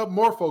dotting up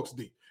more folks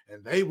deep,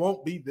 and they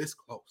won't be this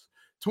close.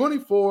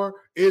 24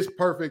 is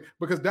perfect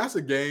because that's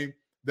a game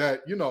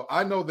that,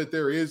 I know that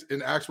there is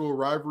an actual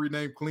rivalry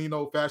named Clean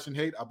Old Fashioned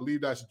Hate. I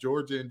believe that's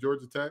Georgia and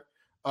Georgia Tech.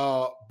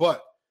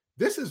 But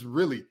this is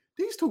really,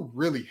 these two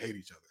really hate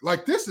each other.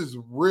 Like, this is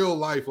real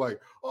life. Like,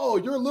 oh,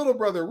 you're little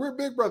brother, we're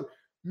big brother.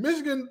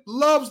 Michigan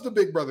loves the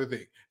big brother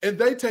thing, and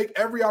they take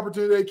every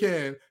opportunity they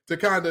can to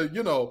kind of,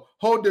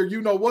 hold their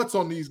what's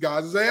on these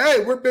guys and say,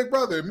 hey, we're big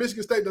brother. And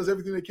Michigan State does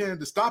everything they can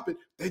to stop it.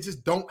 They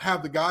just don't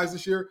have the guys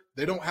this year.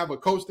 They don't have a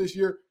coach this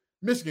year.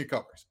 Michigan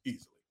covers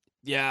easily.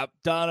 Yeah,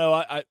 Dono,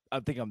 I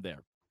think I'm there.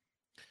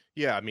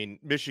 Yeah, I mean,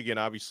 Michigan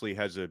obviously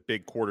has a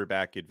big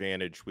quarterback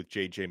advantage with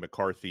J.J.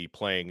 McCarthy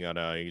playing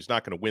on he's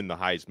not going to win the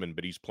Heisman,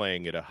 but he's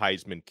playing at a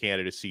Heisman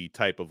candidacy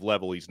type of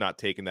level. He's not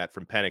taking that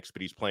from Penix,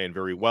 but he's playing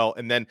very well.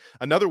 And then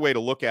another way to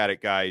look at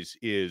it, guys,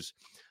 is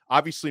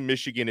obviously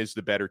Michigan is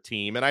the better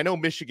team. And I know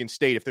Michigan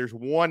State, if there's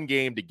one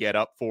game to get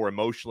up for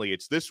emotionally,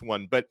 it's this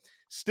one. But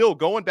still,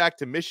 going back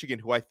to Michigan,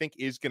 who I think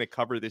is going to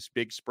cover this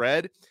big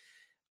spread,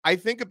 I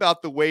think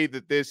about the way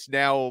that this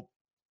now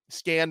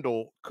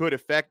scandal could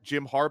affect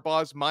Jim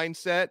Harbaugh's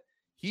mindset.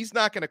 He's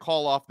not going to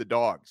call off the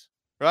dogs,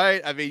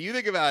 right? I mean, you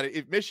think about it.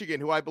 If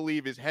Michigan, who I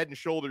believe is head and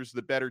shoulders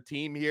the better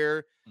team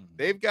here,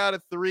 they've got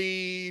a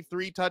three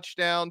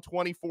touchdown,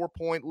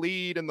 24-point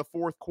lead in the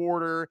fourth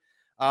quarter.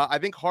 I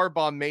think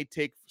Harbaugh may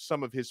take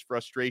some of his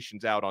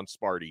frustrations out on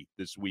Sparty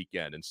this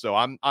weekend. And so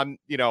I'm,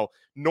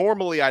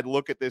 normally I'd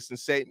look at this and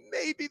say,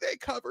 maybe they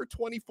cover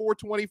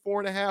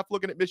 24.5,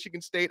 looking at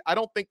Michigan State. I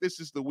don't think this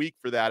is the week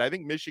for that. I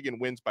think Michigan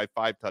wins by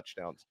 5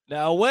 touchdowns.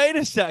 Now, wait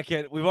a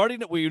second. We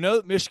know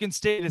that Michigan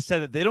State has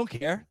said that they don't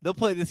care. They'll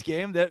play this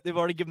game. They've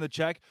already given the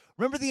check.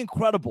 Remember The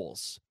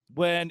Incredibles?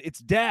 When it's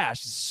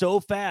dashed so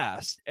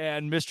fast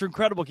and Mr.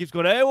 Incredible keeps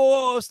going, hey,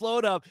 whoa, slow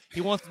it up.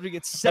 He wants them to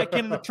get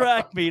second in the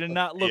track meet and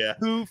not look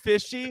too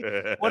fishy.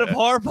 What if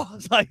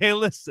Harbaugh's like, hey,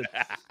 listen,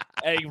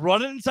 hey,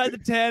 run it inside the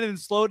 10 and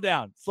slow it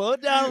down. Slow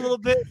it down a little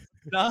bit.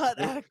 Not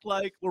act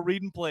like we're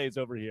reading plays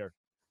over here.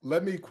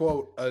 Let me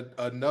quote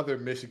another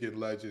Michigan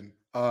legend,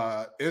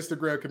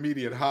 Instagram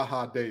comedian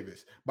HaHa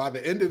Davis. By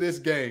the end of this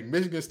game,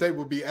 Michigan State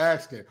will be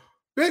asking,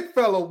 big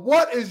fella,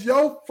 what is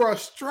your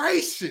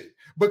frustration?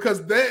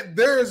 Because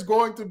there is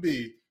going to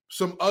be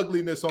some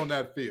ugliness on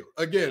that field.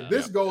 Again,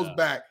 this goes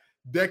back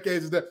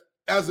decades.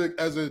 As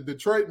a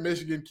Detroit,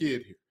 Michigan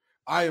kid here,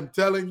 I am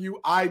telling you,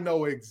 I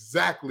know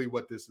exactly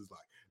what this is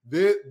like.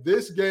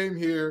 This game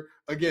here,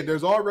 again,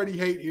 there's already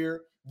hate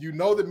here. You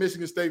know that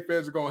Michigan State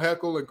fans are going to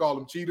heckle and call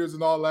them cheaters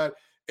and all that.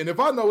 And if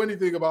I know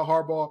anything about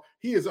Harbaugh,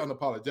 he is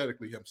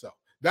unapologetically himself.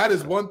 That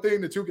is one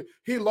thing that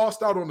he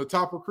lost out on the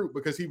top recruit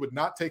because he would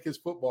not take his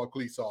football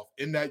cleats off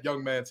in that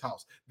young man's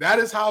house. That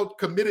is how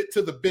committed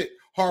to the bit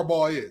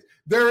Harbaugh is.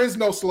 There is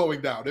no slowing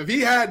down. If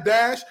he had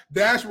Dash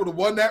would have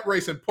won that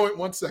race in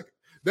 0.1 second.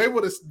 They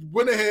would have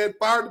went ahead,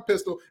 fired the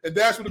pistol, and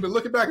Dash would have been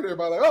looking back at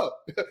everybody like, oh,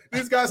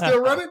 these guys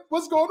still running?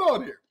 What's going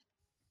on here?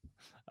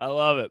 I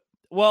love it.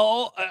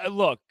 Well,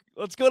 look,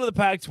 let's go to the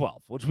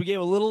Pac-12, which we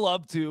gave a little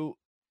love to.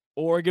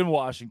 Oregon,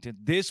 Washington.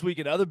 This week,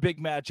 another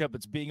big matchup.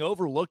 It's being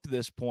overlooked at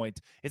this point.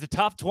 It's a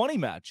top 20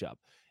 matchup.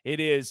 It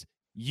is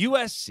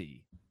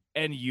USC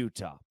and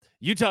Utah.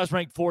 Utah is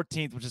ranked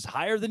 14th, which is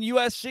higher than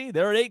USC.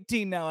 They're at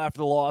 18 now after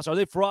the loss. Are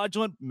they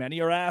fraudulent? Many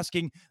are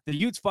asking. The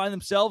Utes find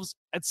themselves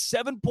at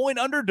 7-point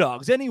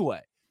underdogs anyway.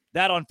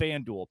 That on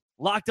FanDuel.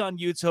 Locked On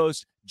Utes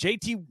host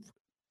JT,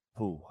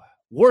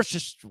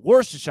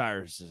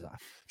 Worcestershire's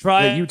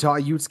try. The Utah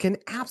Utes can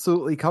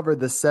absolutely cover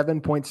the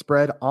 7-point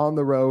spread on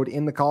the road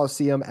in the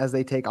Coliseum as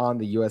they take on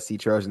the USC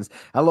Trojans.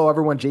 Hello,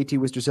 everyone. JT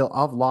Wistersill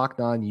of Locked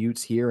On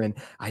Utes here. And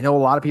I know a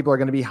lot of people are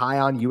going to be high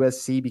on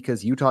USC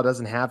because Utah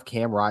doesn't have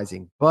Cam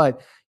Rising.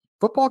 But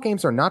football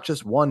games are not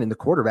just won in the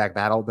quarterback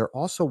battle. They're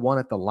also won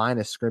at the line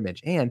of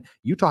scrimmage. And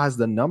Utah has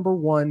the number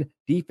 1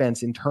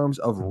 defense in terms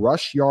of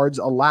rush yards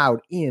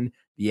allowed in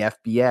the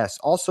FBS.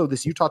 Also,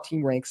 this Utah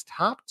team ranks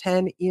top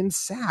 10 in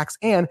sacks,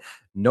 and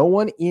no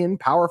one in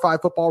Power 5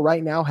 football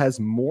right now has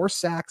more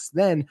sacks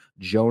than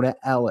Jonah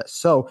Ellis.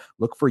 So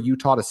look for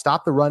Utah to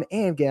stop the run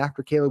and get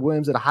after Caleb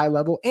Williams at a high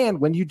level. And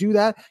when you do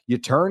that, you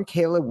turn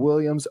Caleb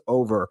Williams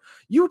over.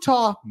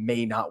 Utah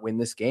may not win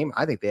this game.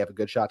 I think they have a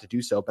good shot to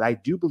do so, but I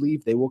do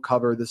believe they will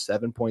cover the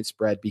 7-point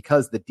spread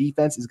because the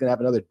defense is going to have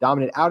another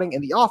dominant outing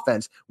and the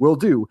offense will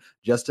do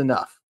just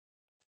enough.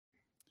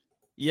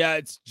 Yeah,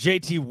 it's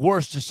JT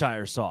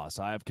Worcestershire sauce.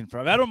 I have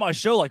confirmed. I've had it on my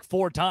show like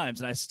 4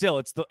 times, and it's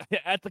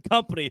at the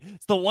company.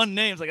 It's the one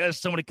name. It's like there's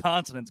so many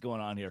consonants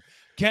going on here.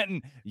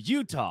 Kenton,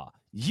 Utah,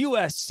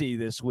 USC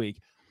this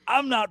week.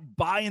 I'm not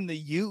buying the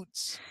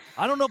Utes.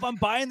 I don't know if I'm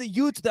buying the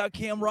Utes without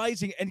Cam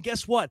Rising. And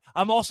guess what?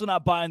 I'm also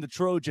not buying the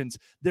Trojans.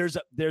 There's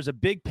a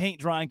big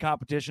paint drying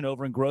competition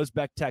over in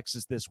Groesbeck,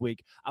 Texas this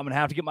week. I'm gonna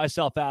have to get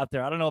myself out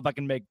there. I don't know if I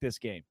can make this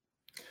game.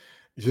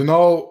 You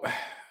know.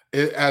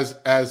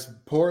 As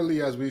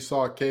poorly as we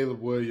saw Caleb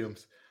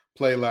Williams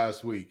play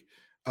last week,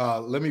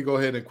 let me go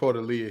ahead and quote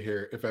Aaliyah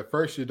here. If at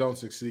first you don't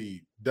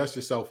succeed, dust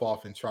yourself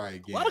off and try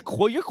again.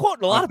 You're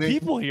quoting a lot of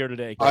people here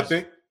today, Chris.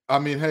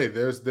 Hey,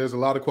 there's a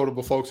lot of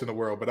quotable folks in the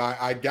world, but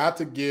I got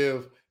to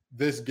give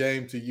this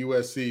game to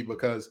USC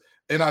because,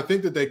 and I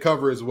think that they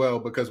cover as well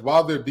because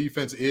while their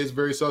defense is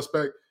very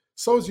suspect,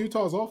 so is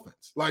Utah's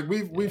offense. Like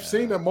we've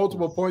seen at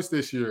multiple points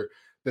this year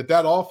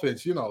that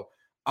offense,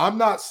 I'm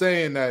not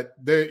saying that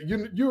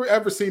you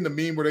ever seen the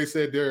meme where they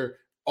said they're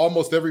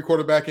almost every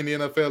quarterback in the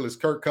NFL is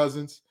Kirk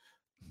Cousins?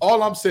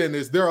 All I'm saying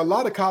is there are a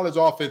lot of college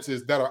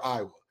offenses that are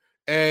Iowa.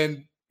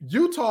 And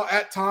Utah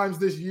at times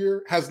this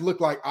year has looked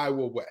like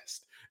Iowa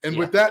West. And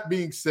with that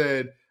being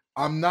said,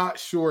 I'm not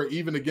sure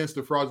even against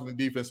the fraudulent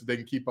defense that they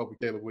can keep up with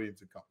Caleb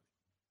Williams and company.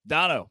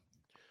 Dono.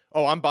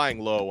 Oh, I'm buying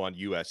low on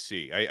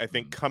USC. I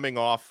think coming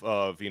off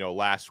of,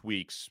 last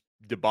week's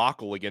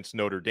debacle against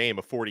Notre Dame,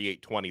 a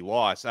 48-20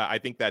 loss. I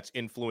think that's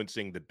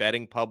influencing the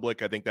betting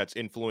public. I think that's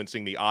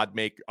influencing the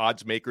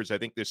odds makers. I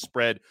think this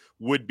spread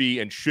would be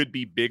and should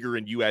be bigger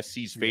in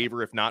USC's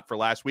favor, if not for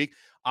last week.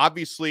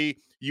 Obviously,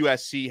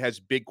 USC has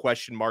big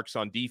question marks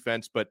on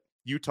defense, but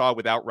Utah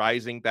without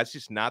Rising, that's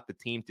just not the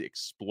team to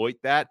exploit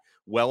that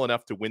well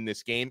enough to win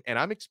this game. And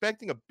I'm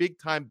expecting a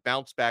big-time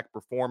bounce-back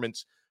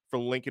performance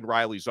from Lincoln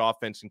Riley's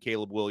offense and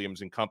Caleb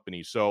Williams and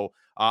company. So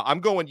I'm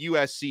going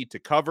USC to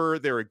cover.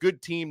 They're a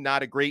good team,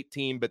 not a great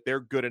team, but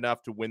they're good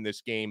enough to win this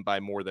game by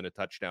more than a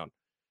touchdown.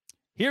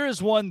 Here is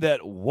one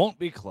that won't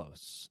be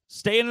close.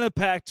 Staying in the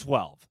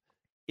Pac-12.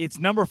 It's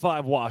number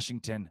 5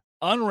 Washington,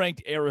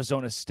 unranked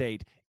Arizona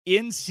State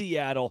in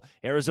Seattle.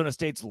 Arizona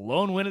State's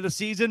lone win of the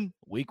season,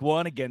 week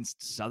 1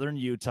 against Southern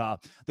Utah.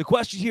 The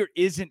question here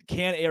isn't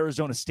can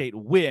Arizona State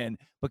win,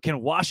 but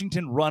can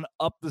Washington run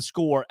up the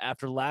score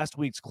after last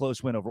week's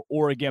close win over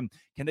Oregon?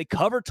 Can they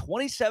cover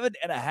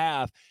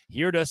 27.5?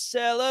 Here to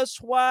sell us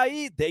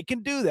why they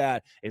can do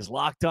that is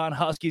Locked On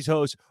Huskies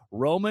host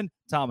Roman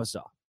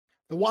Thomasoff.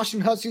 The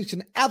Washington Huskies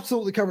can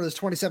absolutely cover this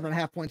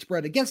 27.5 point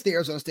spread against the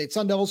Arizona State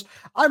Sun Devils.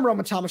 I'm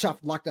Roman Thomasoff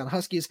from Locked On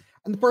Huskies.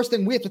 And the first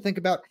thing we have to think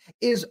about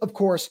is, of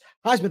course,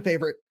 Heisman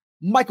favorite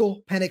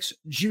Michael Penix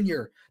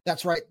Jr.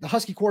 That's right. The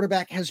Husky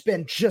quarterback has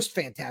been just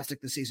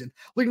fantastic this season,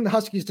 leading the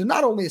Huskies to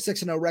not only a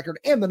 6-0 record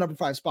and the number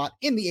 5 spot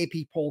in the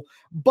AP poll,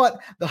 but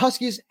the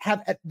Huskies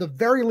have at the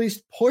very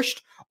least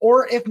pushed,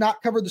 or if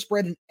not covered the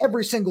spread in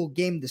every single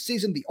game this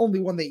season. The only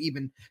one they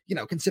even,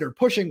 considered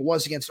pushing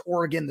was against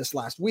Oregon this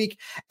last week.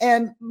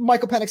 And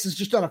Michael Penix has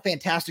just done a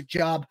fantastic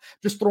job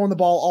just throwing the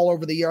ball all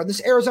over the yard.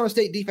 This Arizona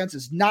State defense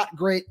is not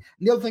great.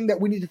 And the other thing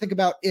that we need to think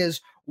about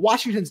is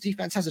Washington's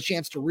defense has a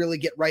chance to really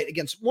get right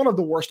against one of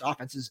the worst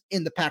offenses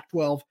in the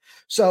Pac-12.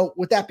 So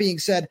with that being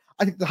said,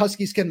 I think the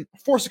Huskies can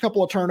force a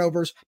couple of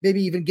turnovers,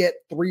 maybe even get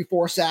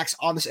 3-4 sacks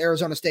on this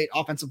Arizona State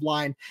offensive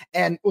line.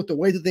 And with the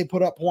way that they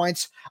put up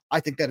points, I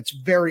think that it's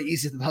very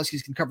easy that the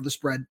Huskies can cover the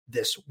spread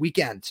this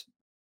weekend.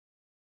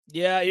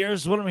 Yeah,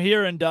 here's what I'm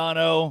hearing,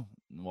 Dono.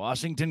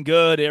 Washington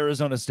good,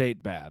 Arizona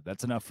State bad.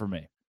 That's enough for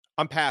me.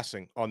 I'm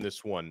passing on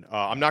this one.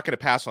 I'm not going to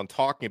pass on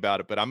talking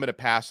about it, but I'm going to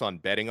pass on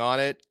betting on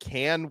it.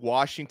 Can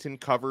Washington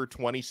cover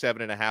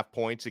 27.5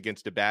 points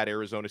against a bad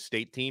Arizona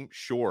State team?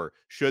 Sure.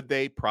 Should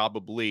they?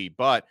 Probably.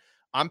 But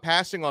I'm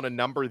passing on a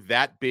number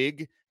that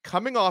big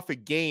coming off a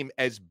game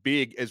as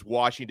big as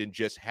Washington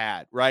just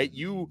had, right?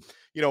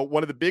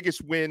 One of the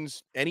biggest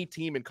wins any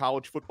team in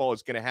college football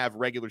is going to have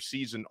regular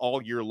season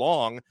all year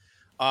long.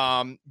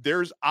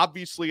 There's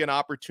obviously an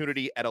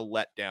opportunity at a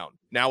letdown.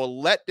 Now, a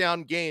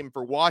letdown game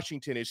for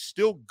Washington is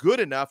still good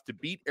enough to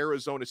beat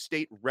Arizona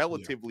State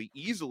relatively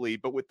easily.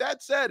 But with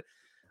that said,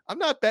 I'm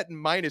not betting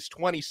minus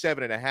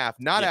 27.5,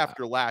 not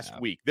after last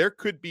week. There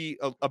could be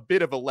a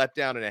bit of a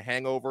letdown and a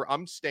hangover.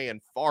 I'm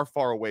staying far,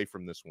 far away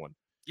from this one.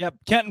 Yep.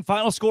 Kenton,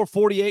 final score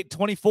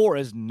 48-24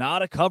 is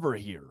not a cover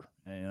here.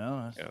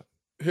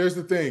 Here's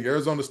the thing.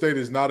 Arizona State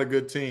is not a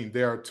good team.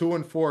 They are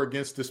 2-4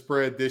 against the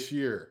spread this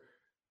year.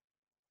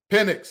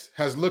 Penix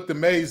has looked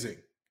amazing,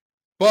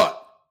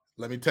 but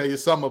let me tell you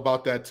something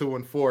about that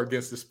 2-4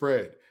 against the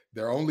spread.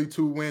 Their only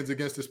 2 wins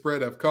against the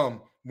spread have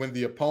come when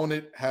the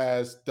opponent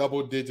has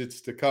double digits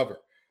to cover.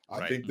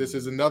 I think this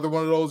is another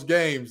one of those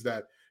games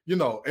that,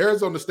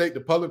 Arizona State,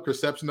 the public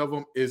perception of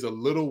them is a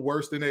little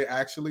worse than they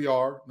actually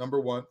are, number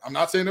one. I'm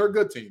not saying they're a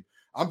good team.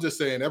 I'm just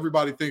saying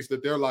everybody thinks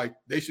that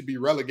they should be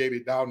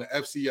relegated down to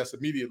FCS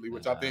immediately,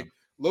 which I think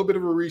a little bit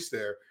of a reach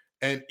there.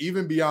 And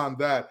even beyond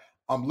that,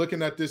 I'm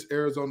looking at this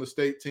Arizona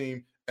State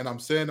team and I'm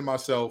saying to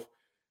myself,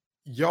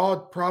 y'all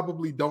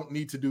probably don't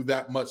need to do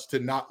that much to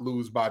not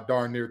lose by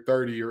darn near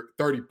 30 or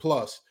 30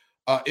 plus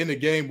in a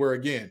game where,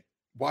 again,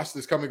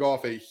 Washington's coming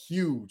off a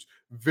huge,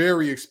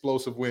 very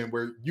explosive win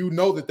where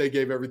that they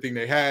gave everything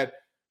they had.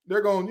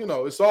 They're going,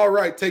 it's all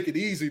right, take it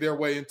easy their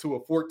way into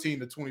a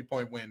 14 to 20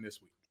 point win this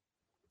week.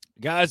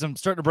 Guys, I'm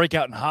starting to break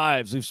out in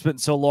hives. We've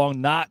spent so long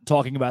not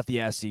talking about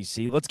the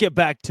SEC. Let's get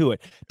back to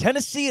it.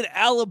 Tennessee and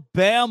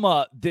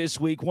Alabama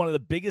this week, one of the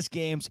biggest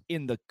games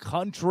in the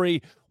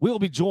country. We will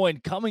be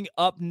joined coming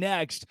up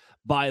next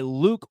by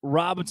Luke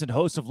Robinson,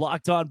 host of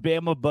Locked On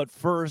Bama. But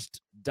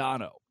first,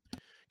 Dono.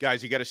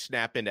 Guys, you got to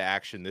snap into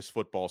action this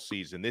football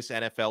season, this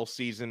NFL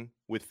season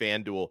with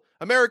FanDuel,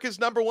 America's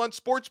 #1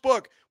 sports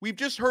book. We've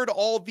just heard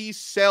all these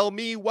sell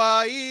me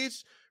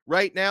whys.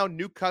 Right now,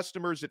 new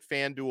customers at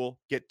FanDuel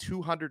get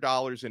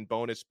 $200 in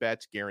bonus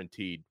bets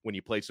guaranteed when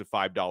you place a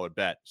 $5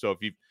 bet. So if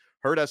you've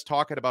heard us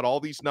talking about all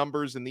these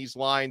numbers and these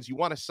lines, you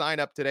want to sign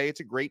up today,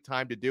 it's a great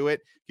time to do it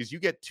because you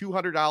get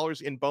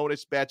 $200 in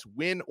bonus bets,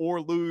 win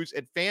or lose,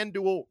 at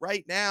FanDuel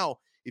right now.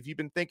 If you've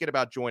been thinking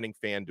about joining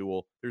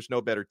FanDuel, there's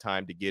no better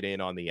time to get in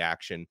on the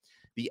action.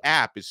 The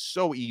app is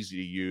so easy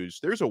to use.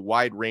 There's a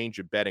wide range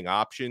of betting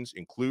options,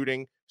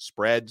 including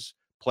spreads,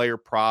 player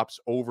props,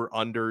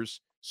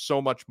 over-unders,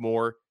 so much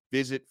more.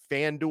 Visit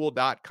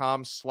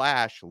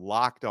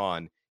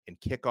FanDuel.com/lockedon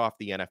and kick off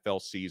the NFL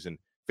season.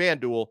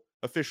 FanDuel,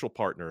 official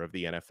partner of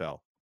the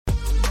NFL.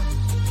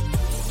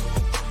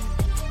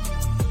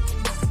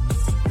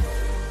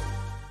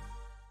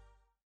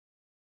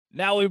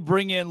 Now we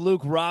bring in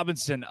Luke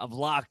Robinson of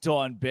Locked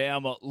On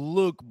Bama.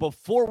 Luke,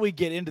 before we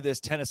get into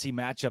this Tennessee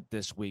matchup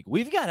this week,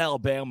 we've got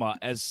Alabama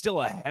as still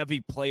a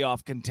heavy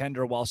playoff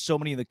contender while so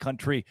many in the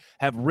country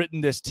have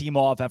written this team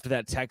off after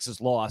that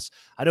Texas loss.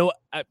 I know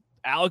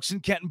Alex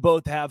and Kenton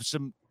both have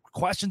some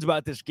questions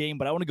about this game,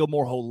 but I want to go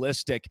more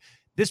holistic.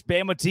 This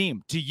Bama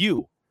team, to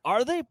you,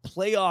 are they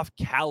playoff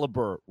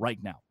caliber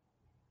right now?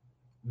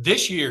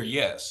 This year,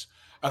 yes.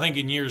 I think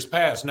in years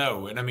past,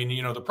 no. And I mean,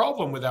 the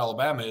problem with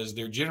Alabama is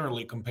they're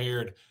generally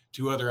compared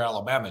to other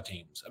Alabama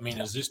teams. I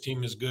mean, is this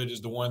team as good as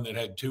the one that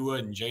had Tua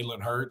and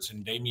Jalen Hurts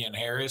and Damian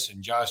Harris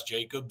and Josh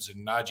Jacobs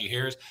and Najee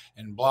Harris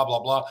and blah, blah,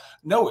 blah?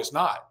 No, it's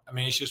not. I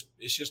mean,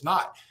 it's just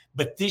not.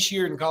 But this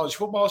year in college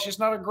football, it's just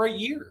not a great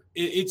year.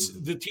 It's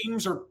the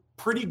teams are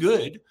pretty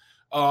good,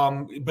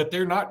 but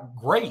they're not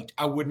great.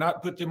 I would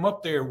not put them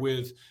up there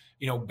with,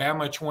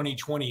 Bama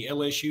 2020,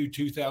 LSU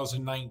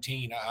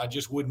 2019. I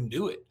just wouldn't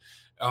do it.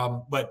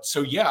 But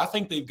so, yeah, I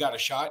think they've got a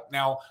shot.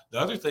 Now, the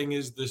other thing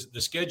is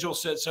the schedule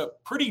sets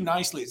up pretty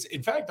nicely.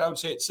 In fact, I would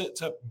say it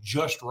sets up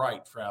just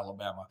right for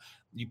Alabama.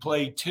 You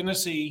play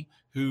Tennessee,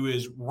 who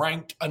is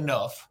ranked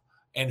enough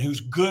and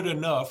who's good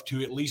enough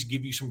to at least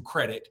give you some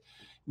credit,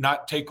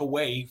 not take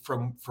away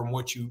from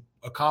what you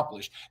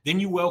accomplished. Then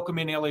you welcome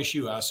in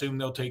LSU. I assume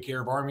they'll take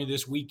care of Army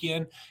this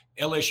weekend.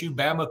 LSU,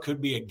 Bama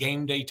could be a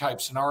game day type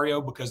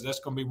scenario because that's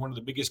going to be one of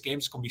the biggest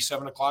games. It's going to be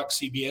 7 o'clock.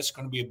 CBS is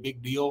going to be a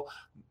big deal.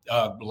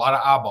 A lot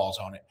of eyeballs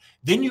on it.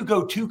 Then you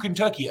go to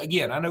Kentucky.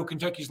 Again, I know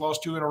Kentucky's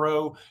lost 2 in a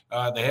row.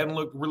 They haven't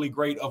looked really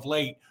great of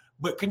late.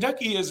 But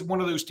Kentucky is one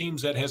of those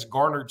teams that has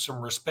garnered some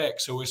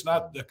respect. So it's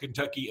not the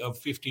Kentucky of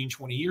 15,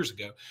 20 years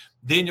ago.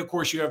 Then, of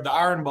course, you have the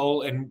Iron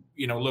Bowl. And,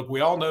 look, we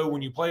all know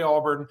when you play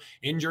Auburn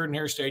in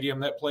Jordan-Hare Stadium,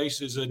 that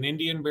place is an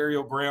Indian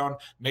burial ground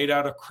made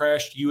out of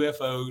crashed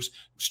UFOs.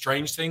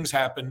 Strange things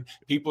happen.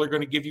 People are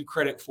going to give you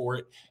credit for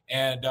it.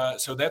 And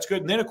so that's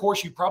good. And then, of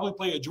course, you probably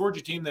play a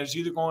Georgia team that is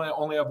either going to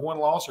only have one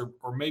loss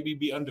or maybe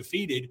be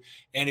undefeated.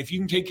 And if you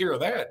can take care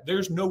of that,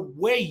 there's no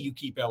way you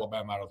keep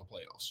Alabama out of the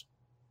playoffs.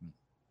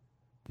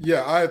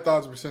 Yeah, I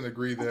 1,000%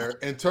 agree there.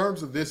 In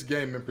terms of this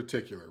game in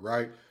particular,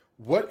 right?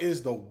 What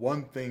is the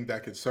one thing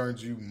that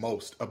concerns you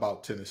most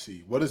about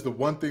Tennessee? What is the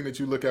one thing that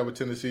you look at with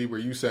Tennessee where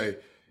you say,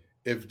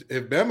 if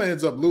Bama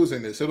ends up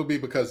losing this, it'll be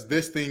because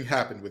this thing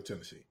happened with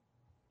Tennessee?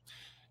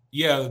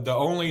 Yeah, the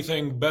only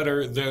thing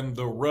better than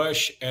the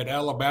rush at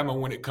Alabama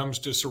when it comes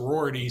to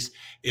sororities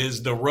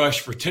is the rush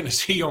for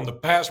Tennessee on the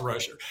pass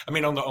rusher. I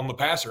mean, on the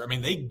passer. I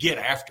mean, they get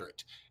after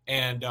it.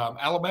 And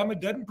Alabama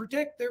doesn't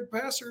protect their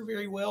passer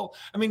very well.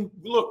 I mean,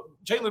 look,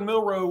 Jalen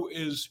Milroe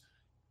is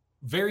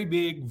very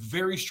big,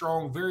 very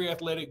strong, very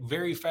athletic,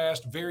 very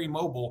fast, very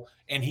mobile,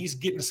 and he's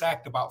getting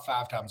sacked about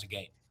 5 times a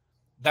game.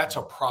 That's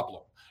a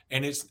problem.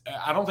 And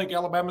I don't think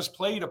Alabama's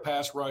played a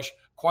pass rush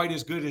quite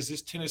as good as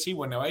this Tennessee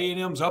one. Now,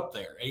 A&M's up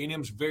there.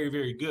 A&M's very,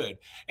 very good.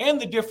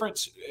 And the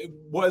difference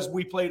was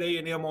we played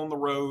A&M on the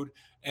road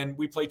and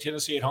we played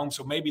Tennessee at home,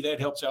 so maybe that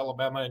helps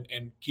Alabama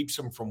and keeps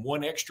them from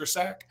 1 extra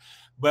sack.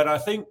 But I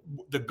think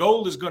the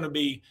goal is going to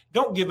be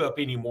don't give up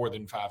any more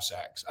than 5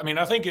 sacks. I mean,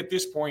 I think at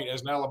this point,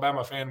 as an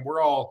Alabama fan,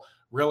 we're all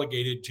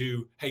relegated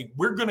to, hey,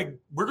 we're going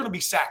to be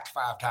sacked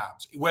 5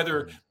 times,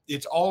 whether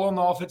it's all on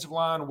the offensive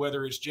line,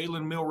 whether it's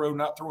Jalen Milroe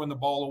not throwing the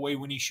ball away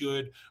when he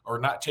should or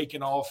not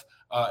taking off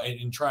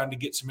and trying to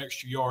get some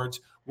extra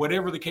yards,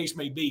 whatever the case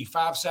may be,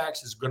 5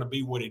 sacks is going to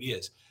be what it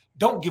is.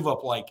 Don't give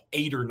up like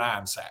 8 or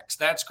 9 sacks.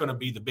 That's going to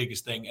be the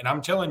biggest thing. And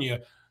I'm telling you,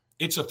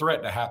 it's a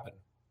threat to happen.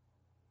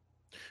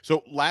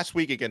 So last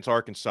week against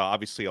Arkansas,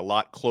 obviously a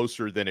lot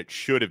closer than it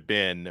should have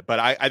been, but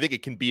I think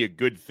it can be a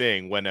good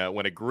thing when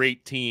a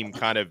great team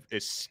kind of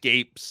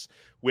escapes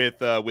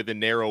with a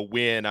narrow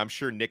win. I'm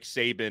sure Nick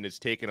Saban has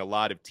taken a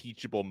lot of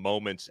teachable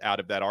moments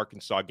out of that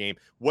Arkansas game.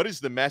 What has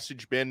the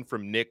message been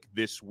from Nick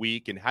this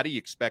week, and how do you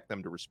expect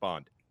them to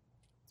respond?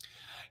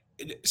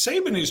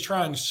 Saban is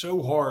trying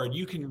so hard.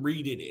 You can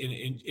read it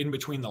in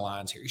between the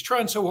lines here. He's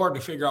trying so hard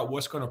to figure out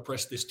what's going to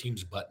press this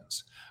team's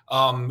buttons.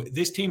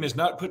 This team has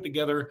not put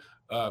together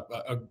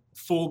a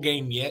full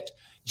game yet.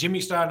 Jimmy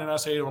Stein and I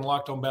say it on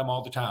Locked on Bama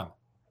all the time.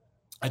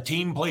 A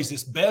team plays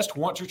its best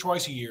once or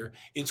twice a year,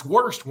 its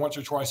worst once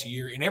or twice a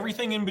year, and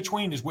everything in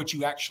between is what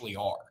you actually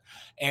are.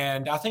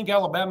 And I think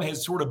Alabama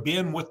has sort of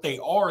been what they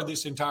are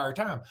this entire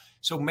time.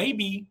 So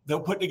maybe they'll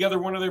put together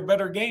one of their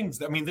better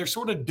games. I mean, they're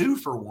sort of due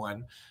for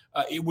one.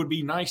 It would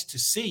be nice to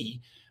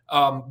see.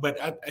 But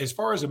as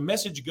far as a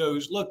message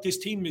goes, look, this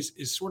team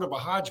is sort of a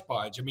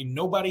hodgepodge. I mean,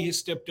 nobody has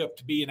stepped up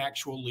to be an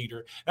actual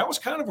leader. That was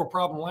kind of a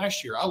problem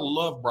last year. I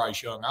love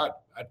Bryce Young.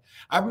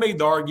 I've made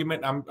the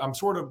argument, I'm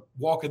sort of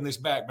walking this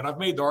back, but I've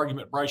made the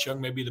argument Bryce Young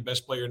may be the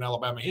best player in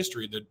Alabama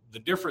history. The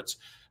difference,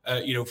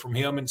 from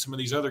him and some of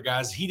these other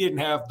guys, he didn't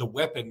have the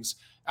weapons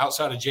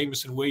outside of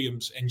Jamison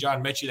Williams and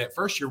John Mechie that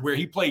first year where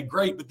he played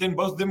great, but then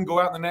both of them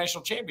go out in the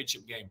national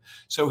championship game.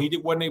 So he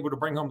wasn't able to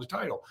bring home the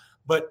title.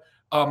 But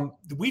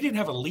we didn't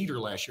have a leader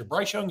last year.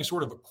 Bryce Young is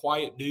sort of a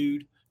quiet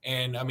dude.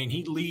 And, I mean,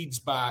 he leads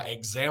by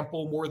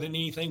example more than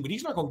anything, but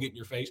he's not going to get in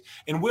your face.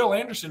 And Will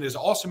Anderson, as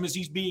awesome as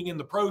he's being in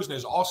the pros and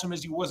as awesome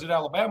as he was at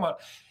Alabama,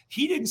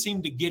 he didn't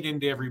seem to get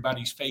into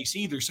everybody's face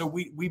either. So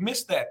we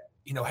missed that,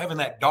 having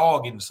that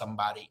dog in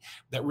somebody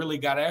that really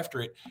got after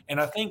it. And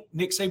I think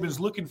Nick Saban's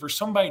looking for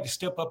somebody to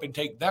step up and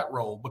take that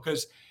role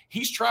because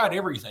he's tried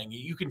everything.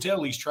 You can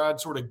tell he's tried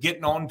sort of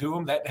getting on to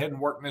him. That hadn't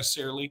worked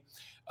necessarily.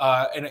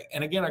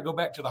 And again, I go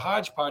back to the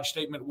hodgepodge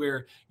statement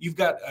where you've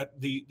got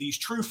these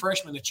true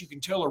freshmen that you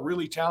can tell are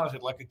really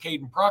talented, like a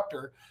Caden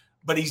Proctor,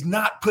 but he's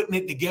not putting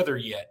it together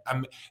yet.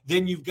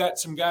 Then you've got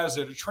some guys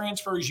that are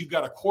transfers. You've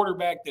got a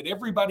quarterback that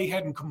everybody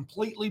hadn't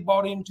completely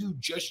bought into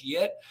just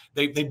yet.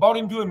 They bought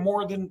him doing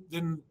more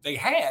than they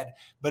had,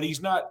 but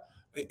he's not.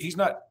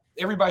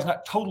 Everybody's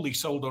not totally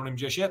sold on him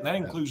just yet, and that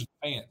includes the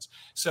fans.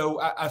 So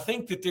I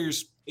think that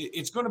there's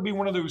It's going to be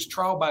one of those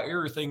trial by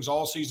error things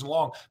all season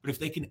long. But if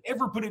they can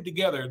ever put it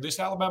together, this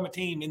Alabama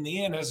team in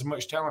the end has as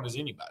much talent as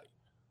anybody.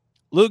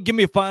 Luke, give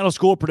me a final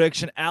score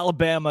prediction.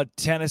 Alabama,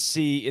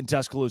 Tennessee in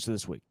Tuscaloosa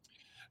this week.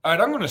 All right,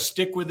 I'm going to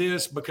stick with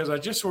this because I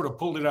just sort of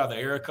pulled it out of the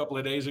air a couple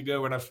of days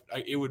ago, and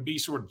it would be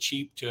sort of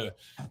cheap to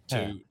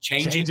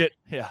change it.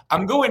 Yeah,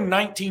 I'm going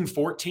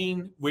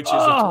 19-14, which is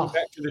a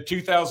throwback to the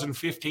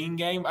 2015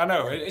 game. I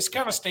know it's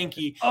kind of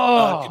stinky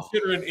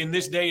considering in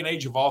this day and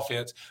age of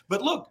offense.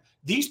 But look,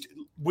 these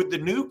with the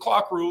new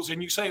clock rules,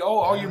 and you say,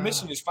 all you're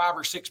missing is 5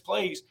 or 6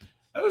 plays.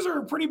 Those are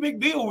a pretty big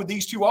deal with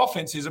these two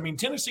offenses. I mean,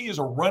 Tennessee is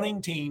a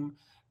running team.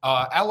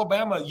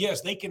 Alabama,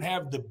 yes, they can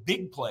have the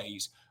big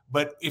plays.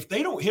 But if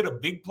they don't hit a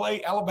big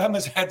play,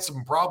 Alabama's had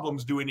some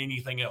problems doing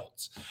anything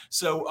else.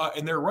 So,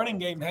 and their running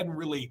game hadn't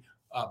really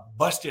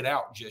busted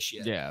out just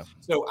yet. Yeah.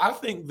 So I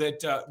think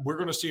that we're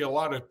going to see a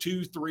lot of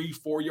 2, 3,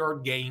 4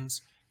 yard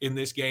gains in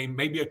this game,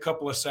 maybe a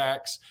couple of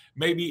sacks,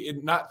 maybe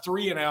not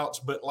 3 and outs,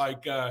 but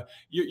like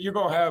you're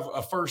going to have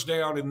a first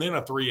down and then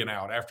a 3 and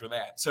out after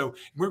that. So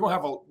we're going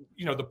to have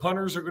the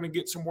punters are going to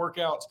get some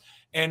workouts.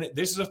 And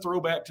this is a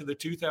throwback to the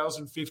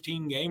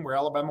 2015 game where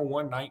Alabama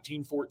won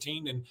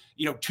 19-14 and,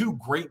 two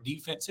great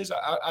defenses.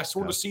 I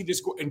sort of see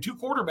this and 2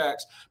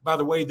 quarterbacks, by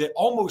the way, that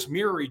almost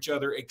mirror each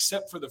other,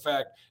 except for the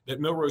fact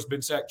that Milroe's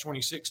been sacked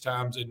 26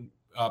 times and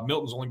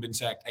Milton's only been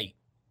sacked 8.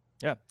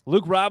 Yeah.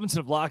 Luke Robinson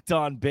of Locked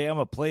On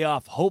Bama,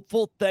 playoff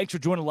hopeful. Thanks for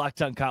joining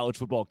Locked On College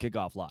Football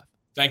Kickoff Live.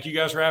 Thank you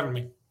guys for having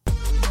me.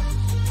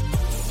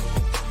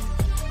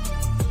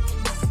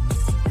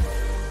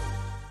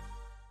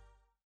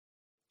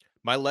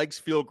 My legs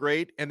feel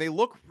great, and they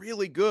look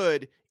really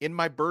good in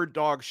my Bird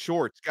Dog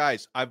shorts.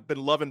 Guys, I've been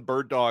loving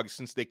Bird Dogs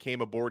since they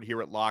came aboard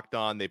here at Locked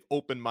On. They've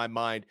opened my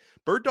mind.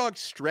 Bird Dog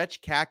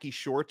stretch khaki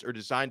shorts are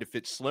designed to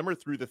fit slimmer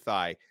through the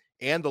thigh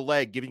and the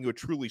leg, giving you a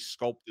truly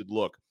sculpted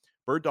look.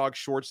 Bird Dog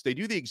shorts, they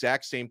do the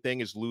exact same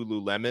thing as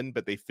Lululemon,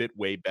 but they fit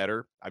way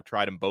better. I've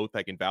tried them both.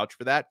 I can vouch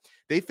for that.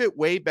 They fit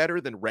way better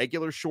than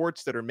regular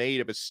shorts that are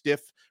made of a stiff,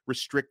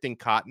 restricting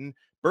cotton.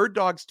 Bird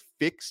Dogs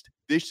fixed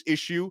this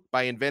issue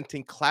by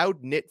inventing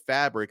cloud knit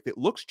fabric that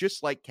looks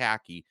just like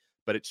khaki,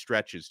 but it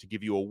stretches to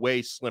give you a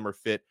way slimmer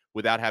fit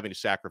without having to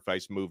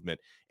sacrifice movement.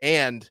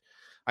 And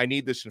I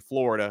need this in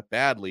Florida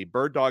badly.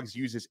 Bird Dogs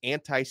uses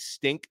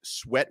anti-stink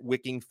sweat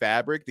wicking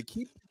fabric that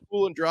keeps you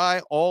cool and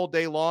dry all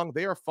day long.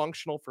 They are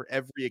functional for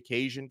every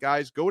occasion,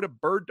 guys. Go to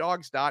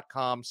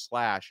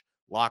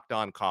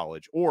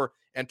birddogs.com/LockedOnCollege or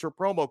enter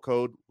promo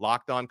code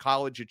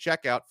LockedOnCollege at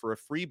checkout for a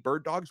free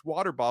Bird Dogs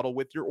water bottle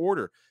with your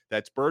order.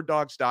 That's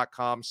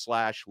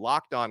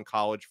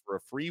birddogs.com/LockedOnCollege for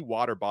a free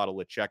water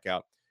bottle at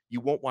checkout.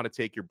 You won't want to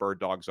take your Bird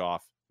Dogs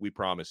off. We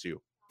promise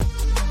you.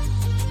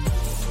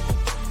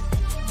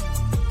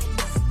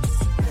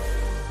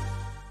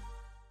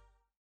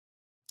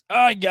 All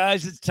right,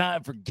 guys, it's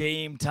time for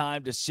game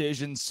time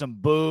decisions, some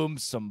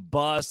booms, some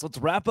busts. Let's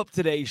wrap up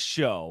today's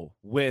show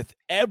with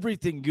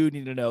everything you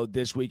need to know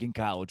this week in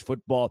college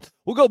football.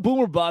 We'll go boom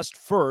or bust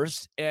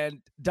first.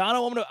 And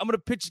Dono, I'm gonna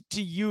pitch it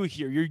to you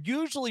here. You're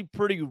usually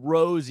pretty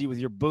rosy with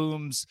your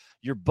booms,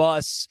 your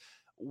busts.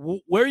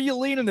 Where are you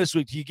leaning this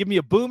week? Do you give me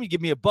a boom? You give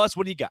me a bust?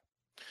 What do you got?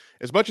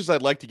 As much as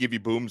I'd like to give you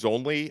booms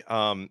only,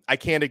 I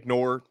can't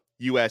ignore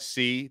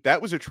USC. That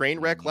was a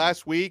train wreck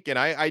last week, and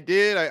I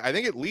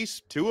think at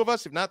least 2 of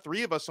us, if not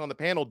 3 of us on the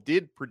panel,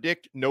 did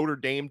predict Notre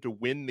Dame to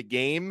win the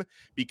game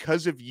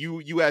because of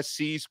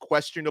USC's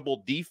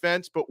questionable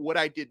defense. But what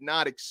I did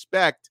not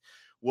expect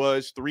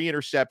was 3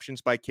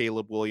 interceptions by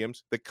Caleb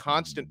Williams, the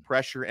constant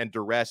pressure and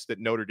duress that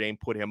Notre Dame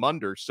put him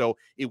under. So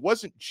it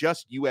wasn't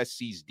just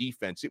USC's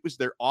defense. It was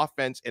their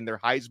offense and their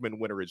Heisman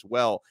winner as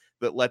well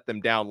that let them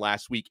down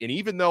last week. And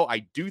even though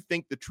I do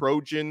think the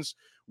Trojans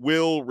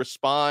will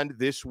respond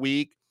this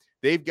week,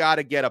 they've got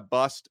to get a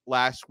bust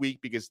last week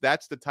because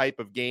that's the type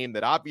of game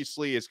that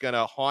obviously is going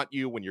to haunt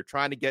you when you're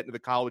trying to get into the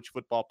college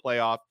football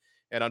playoff.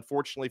 And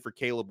unfortunately for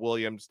Caleb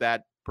Williams,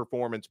 that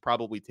performance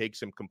probably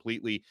takes him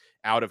completely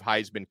out of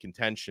Heisman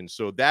contention.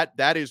 So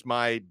that is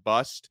my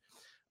bust.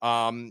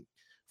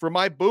 For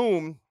my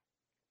boom,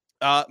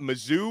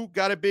 Mizzou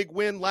got a big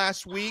win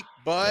last week,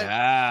 but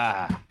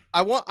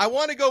I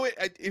want to go.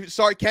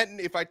 Sorry, Kenton,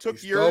 if I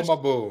took yours, my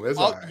boom.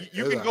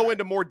 You can go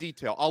into more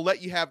detail. I'll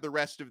let you have the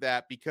rest of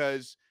that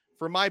because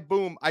for my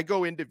boom, I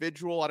go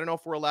individual. I don't know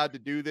if we're allowed to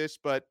do this,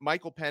 but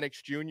Michael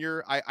Penix Jr.,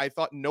 I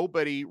thought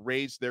nobody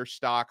raised their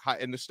stock high,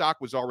 and the stock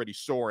was already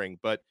soaring,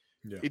 but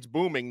it's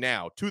booming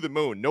now to the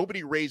moon.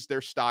 Nobody raised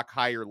their stock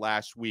higher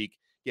last week,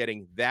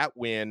 getting that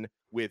win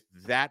with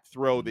that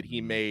throw that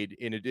he made,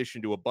 in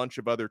addition to a bunch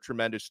of other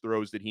tremendous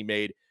throws that he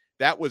made.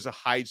 That was a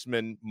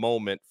Heisman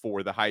moment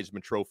for the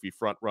Heisman Trophy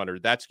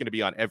frontrunner. That's going to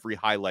be on every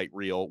highlight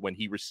reel when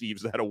he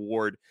receives that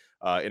award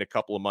in a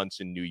couple of months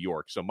in New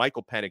York. So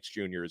Michael Penix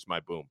Jr. is my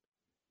boom.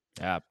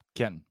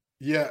 Ken.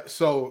 Yeah,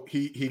 so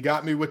he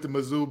got me with the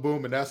Mizzou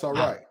boom, and that's all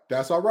right.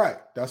 That's all right.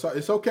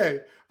 It's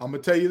okay. I'm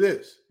gonna tell you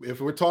this: if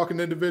we're talking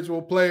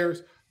individual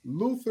players,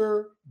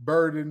 Luther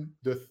Burden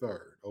III,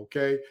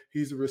 okay?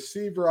 He's a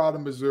receiver out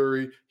of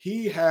Missouri.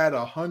 He had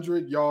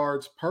 100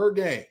 yards per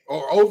game,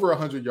 or over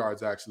 100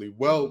 yards, actually,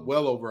 well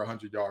over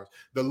 100 yards.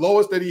 The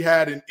lowest that he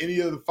had in any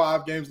of the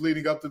 5 games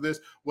leading up to this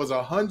was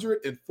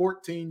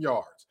 114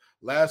 yards.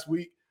 Last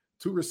week,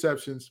 2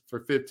 receptions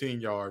for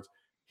 15 yards.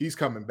 He's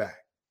coming back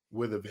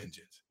with a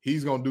vengeance.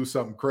 He's going to do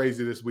something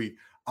crazy this week.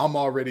 I'm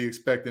already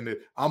expecting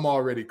it. I'm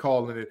already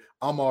calling it.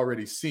 I'm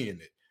already seeing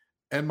it.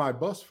 And my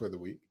bust for the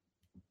week,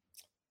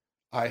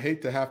 I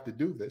hate to have to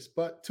do this,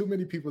 but too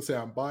many people say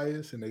I'm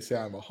biased and they say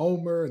I'm a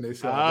homer and they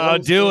say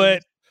do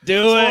it.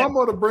 So I'm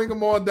going to bring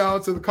them on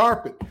down to the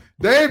carpet.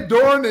 Dave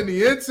Doran and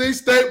the NC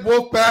State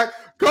Wolfpack,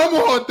 come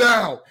on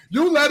down.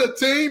 You let a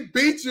team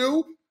beat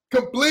you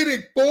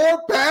completing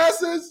 4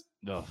 passes?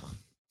 Ugh.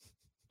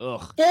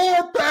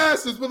 4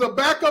 passes with a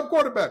backup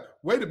quarterback.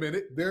 Wait a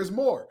minute, there's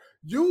more.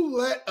 You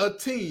let a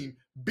team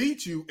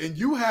beat you and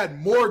you had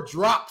more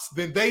drops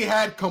than they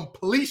had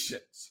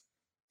completions.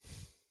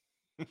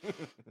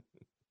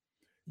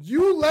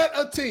 You let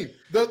a team,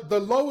 the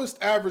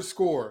lowest average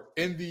score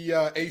in the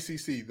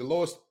ACC, the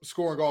lowest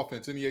scoring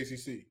offense in the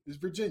ACC is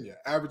Virginia.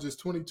 Averages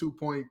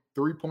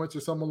 22.3 points or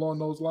something along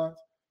those lines.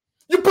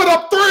 You put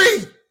up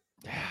 3.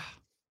 Yeah.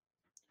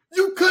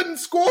 You couldn't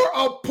score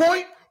a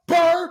point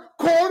per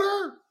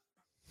quarter.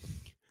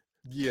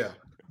 Yeah.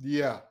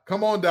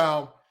 Come on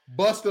down.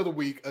 Bust of the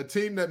week. A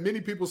team that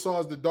many people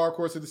saw as the dark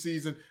horse of the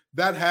season.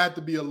 That had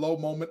to be a low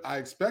moment. I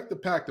expect the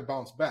Pack to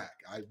bounce back.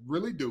 I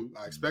really do.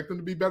 I expect them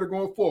to be better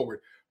going forward.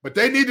 But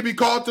they need to be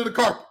called to the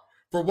carpet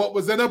for what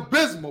was an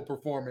abysmal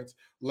performance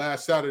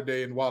last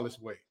Saturday in Wallace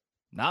Wade.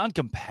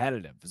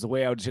 Non-competitive is the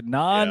way I would say.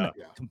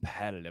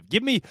 Non-competitive.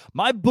 Give me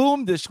my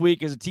boom this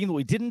week is a team that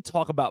we didn't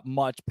talk about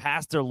much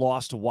past their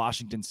loss to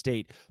Washington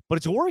State, but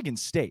it's Oregon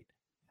State.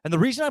 And the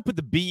reason I put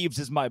the Beavs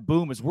as my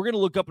boom is we're going to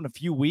look up in a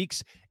few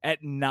weeks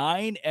at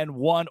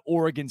 9-1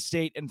 Oregon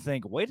State and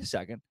think, wait a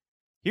second,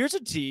 here's a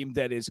team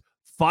that is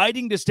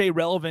fighting to stay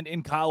relevant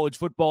in college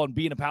football and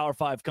be in a Power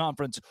 5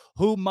 conference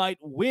who might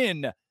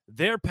win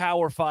their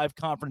Power 5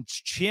 conference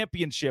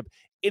championship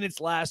in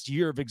its last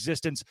year of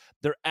existence.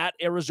 They're at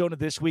Arizona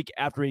this week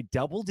after a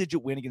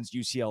double-digit win against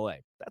UCLA.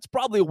 That's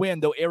probably a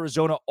win, though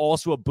Arizona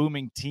also a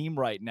booming team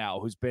right now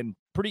who's been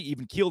pretty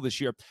even keel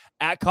this year.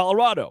 At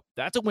Colorado,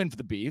 that's a win for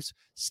the Beavs.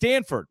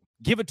 Stanford,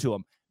 give it to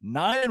them.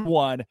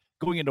 9-1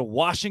 going into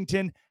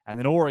Washington and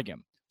then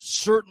Oregon.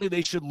 Certainly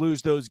they should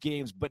lose those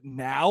games, but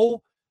now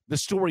the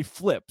story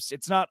flips.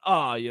 It's not,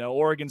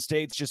 Oregon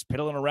State's just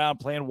piddling around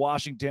playing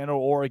Washington or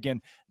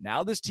Oregon.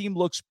 Now this team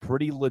looks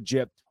pretty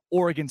legit.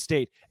 Oregon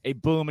State, a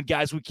boom. And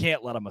guys, we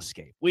can't let them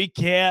escape. We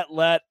can't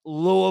let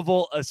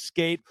Louisville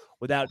escape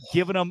without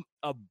giving them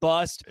a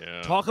bust.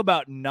 Yeah. Talk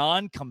about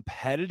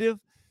non-competitive.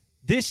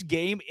 This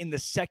game in the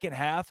second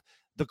half,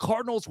 the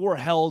Cardinals were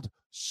held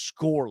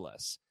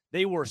scoreless.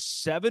 They were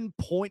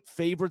 7-point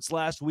favorites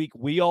last week.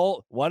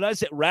 What did I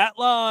say? Rat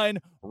line.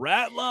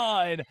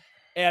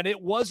 And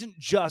it wasn't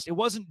just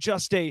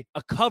a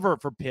cover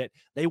for Pitt.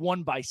 They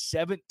won by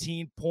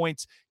 17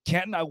 points.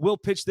 Kenton, I will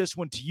pitch this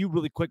one to you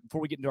really quick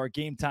before we get into our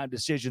game time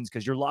decisions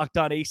because you're locked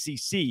on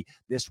ACC.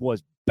 This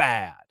was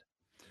bad.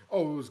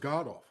 Oh, it was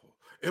god-awful.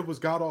 It was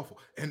god-awful.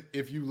 And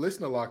if you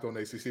listen to Locked on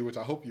ACC, which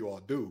I hope you all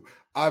do,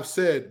 I've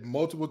said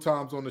multiple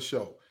times on the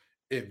show,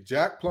 if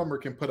Jack Plummer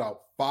can put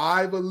out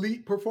 5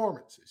 elite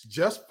performances,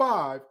 just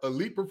 5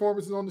 elite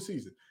performances on the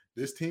season,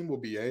 this team will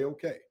be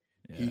A-okay.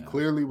 Yeah. He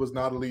clearly was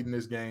not a lead in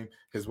this game.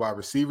 His wide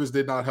receivers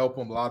did not help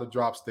him. A lot of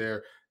drops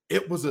there.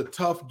 It was a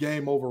tough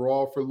game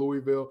overall for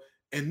Louisville.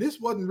 And this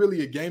wasn't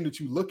really a game that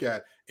you look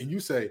at and you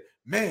say,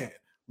 man,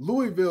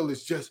 Louisville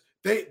is just,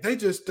 they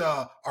just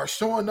are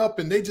showing up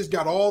and they just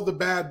got all the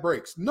bad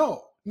breaks.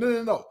 No.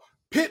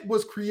 Pitt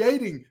was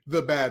creating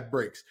the bad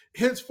breaks,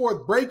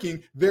 henceforth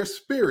breaking their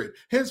spirit,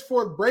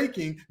 henceforth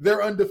breaking their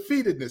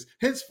undefeatedness,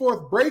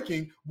 henceforth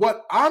breaking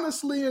what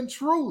honestly and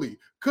truly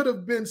could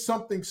have been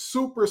something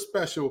super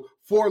special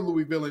for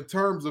Louisville in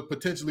terms of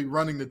potentially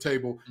running the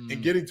table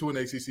and getting to an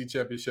ACC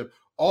championship.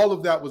 All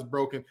of that was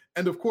broken.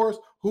 And of course,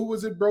 who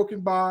was it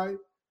broken by?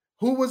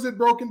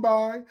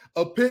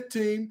 A Pitt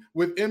team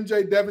with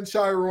MJ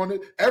Devonshire on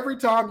it. Every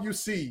time you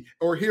see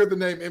or hear the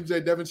name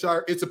MJ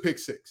Devonshire, it's a pick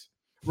six.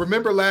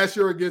 Remember last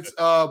year against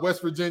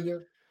West Virginia?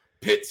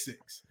 Pitt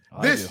six.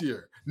 This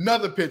year,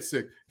 another Pitt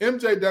six.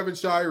 MJ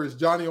Devonshire is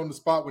Johnny on the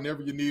spot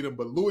whenever you need him,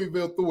 but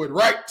Louisville threw it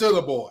right to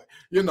the boy.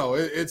 You know,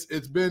 it's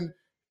been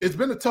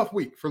a tough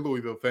week for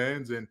Louisville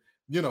fans, and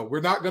you know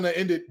we're not going to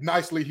end it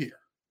nicely here.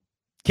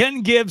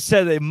 Ken Gibbs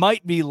said they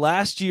might be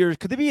last year.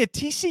 Could they be a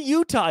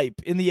TCU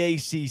type in the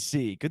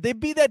ACC? Could they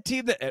be that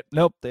team that?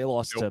 Nope, they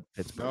lost to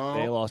Pittsburgh. No,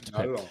 they lost to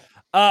Pitt.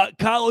 Pitt.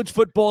 College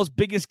football's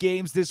biggest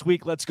games this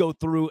week. Let's go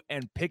through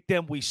and pick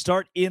them. We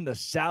start in the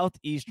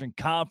Southeastern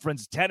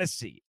Conference.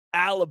 Tennessee,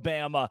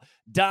 Alabama.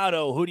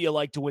 Dono, who do you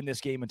like to win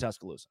this game in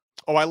Tuscaloosa?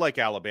 Oh, I like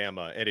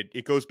Alabama, and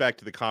it goes back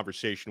to the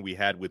conversation we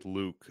had with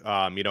Luke.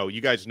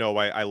 You guys know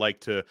I like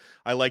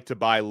to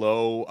buy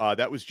low.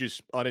 That was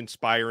just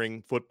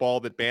uninspiring football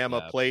that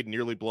Bama played,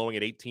 nearly blowing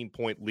an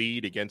 18-point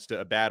lead against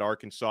a bad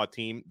Arkansas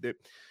team.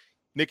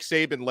 Nick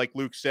Saban, like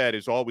Luke said,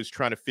 is always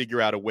trying to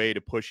figure out a way to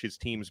push his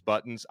team's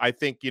buttons. I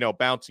think,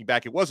 bouncing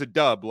back, it was a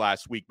dub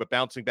last week, but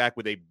bouncing back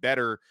with a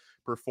better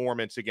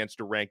performance against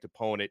a ranked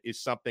opponent is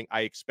something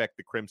I expect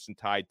the Crimson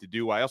Tide to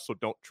do. I also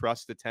don't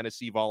trust the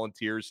Tennessee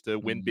Volunteers to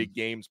win big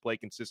games, play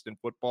consistent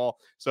football.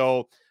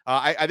 So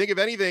I think if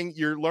anything,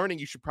 you're learning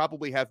you should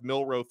probably have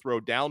Milroe throw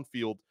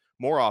downfield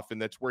more often.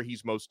 That's where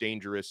he's most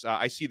dangerous.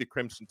 I see the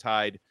Crimson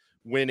Tide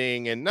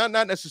winning, and not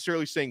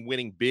necessarily saying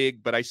winning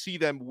big, but I see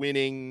them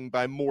winning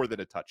by more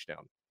than a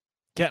touchdown.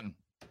 Kenton.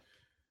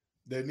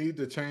 They need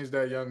to change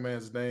that young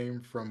man's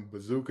name from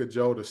Bazooka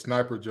Joe to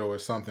Sniper Joe or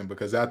something,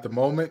 because at the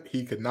moment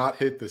he could not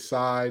hit the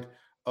side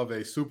of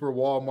a Super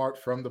Walmart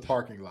from the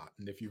parking lot.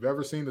 And if you've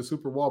ever seen the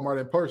Super Walmart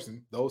in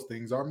person, those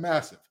things are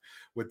massive.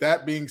 With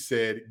that being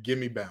said, give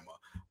me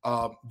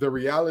Bama. The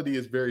reality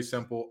is very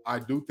simple. I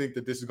do think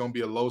that this is going to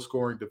be a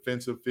low-scoring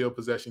defensive field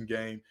possession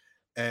game.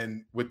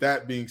 And with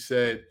that being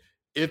said,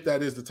 if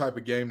that is the type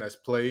of game that's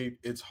played,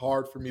 it's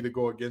hard for me to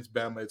go against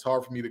Bama. It's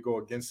hard for me to go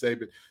against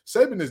Saban.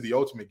 Saban is the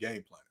ultimate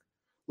game planner.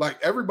 Like,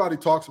 everybody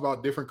talks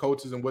about different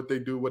coaches and what they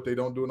do, what they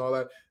don't do, and all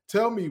that.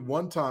 Tell me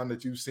one time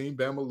that you've seen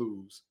Bama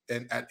lose,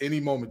 and at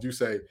any moment you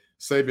say,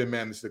 Saban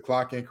managed the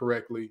clock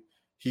incorrectly.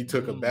 He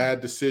took a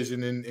bad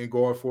decision in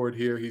going forward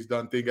here. He's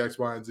done thing X,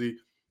 Y, and Z.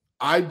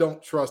 I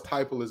don't trust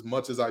Heupel as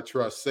much as I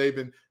trust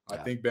Saban. I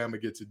think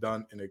Bama gets it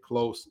done in a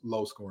close,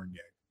 low-scoring game.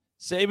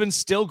 Saban's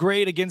still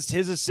great against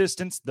his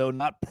assistants, though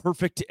not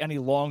perfect any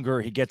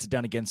longer. He gets it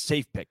done against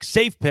Safe Pick.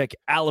 Safe Pick,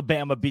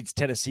 Alabama beats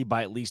Tennessee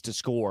by at least a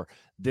score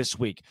this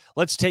week.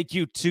 Let's take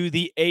you to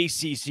the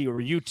ACC,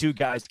 where you two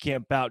guys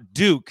camp out.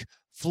 Duke,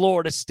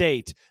 Florida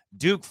State.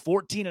 Duke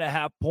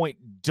 14.5-point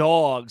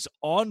dogs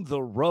on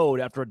the road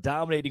after a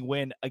dominating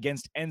win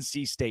against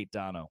NC State,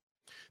 Dono.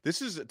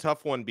 This is a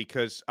tough one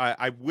because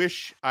I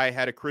wish I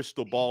had a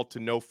crystal ball to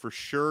know for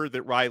sure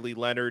that Riley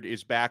Leonard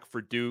is back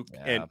for Duke.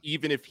 Yeah. And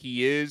even if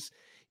he is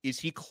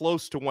he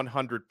close to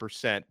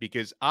 100%?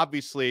 Because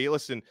obviously,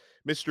 listen,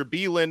 Mr.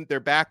 Beelan, their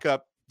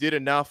backup, did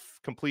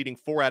enough, completing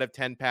 4 out of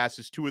 10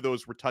 passes. 2 of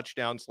those were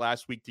touchdowns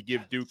last week to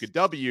give Duke a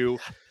W.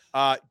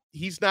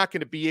 He's not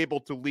going to be able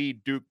to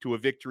lead Duke to a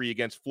victory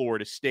against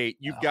Florida State.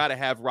 You've got to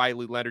have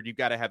Riley Leonard. You've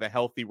got to have a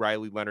healthy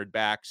Riley Leonard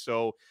back.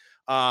 So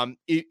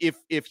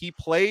if he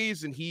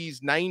plays and he's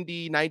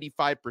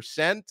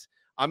 95%,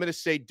 I'm going to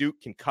say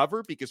Duke can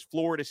cover, because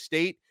Florida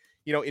State,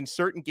 in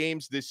certain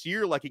games this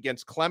year, like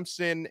against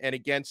Clemson and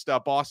against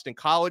Boston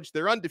College,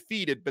 they're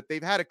undefeated, but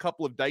they've had a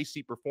couple of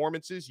dicey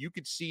performances. You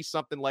could see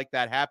something like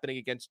that happening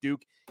against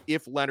Duke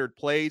if Leonard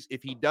plays.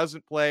 If he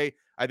doesn't play,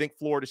 I think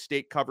Florida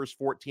State covers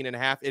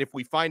 14.5. And if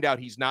we find out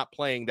he's not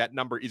playing, that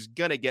number is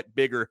going to get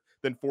bigger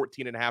than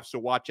 14.5. So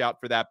watch out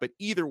for that. But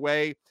either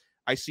way,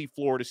 I see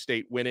Florida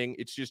State winning.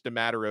 It's just a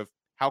matter of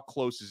how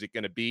close is it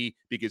going to be,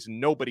 because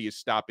nobody is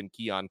stopping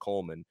Keon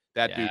Coleman.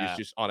 That dude is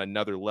just on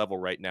another level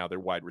right now, their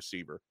wide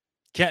receiver.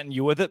 Kenton,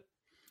 you with it?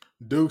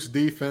 Duke's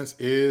defense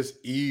is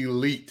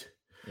elite.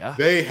 Yeah.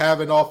 They have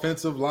an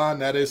offensive line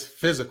that is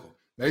physical.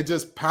 They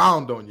just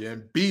pound on you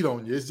and beat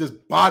on you. It's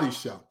just body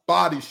shot,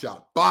 body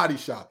shot, body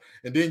shot.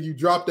 And then you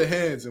drop the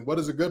hands. And what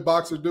does a good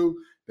boxer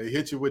do? They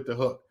hit you with the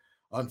hook.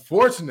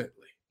 Unfortunately.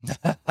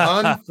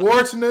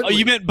 Oh,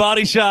 you meant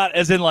body shot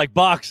as in like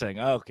boxing.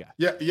 Okay.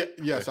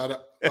 Yes.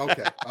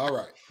 Okay. All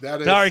right.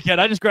 That is. Sorry, Ken.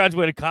 I just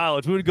graduated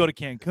college. We would go to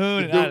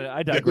Cancun.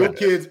 I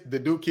digress. The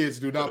Duke kids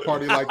do not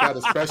party like that,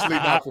 especially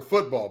not for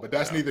football. But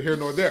that's neither here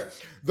nor there.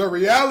 The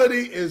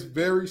reality is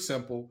very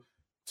simple.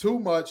 Too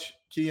much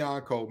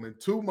Keon Coleman.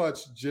 Too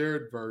much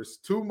Jared Verse.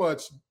 Too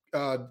much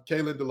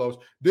Kalen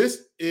DeLoach.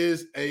 This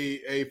is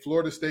a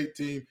Florida State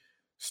team.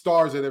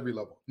 Stars at every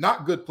level.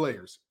 Not good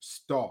players.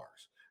 Stars.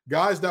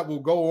 Guys that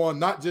will go on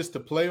not just to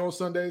play on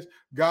Sundays,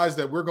 guys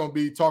that we're going to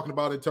be talking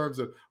about in terms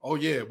of, oh,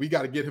 yeah, we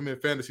got to get him in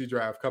fantasy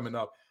draft coming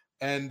up.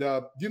 And,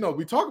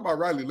 we talk about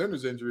Riley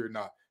Leonard's injury or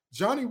not.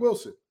 Johnny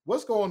Wilson,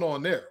 what's going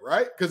on there,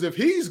 right? Because if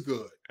he's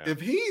good,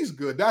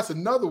 that's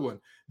another one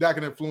that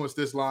can influence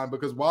this line,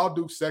 because while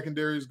Duke's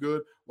secondary is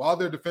good, while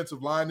their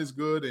defensive line is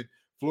good, and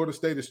Florida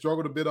State has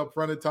struggled a bit up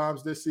front at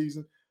times this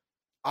season,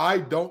 I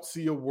don't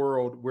see a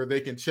world where they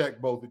can check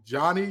both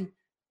Johnny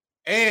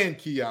and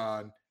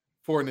Keon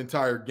for an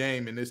entire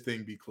game and this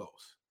thing be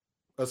close,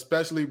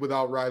 especially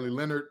without Riley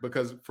Leonard,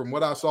 because from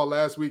what I saw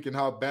last week and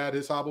how bad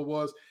his hobble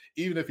was,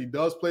 even if he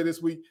does play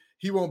this week,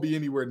 he won't be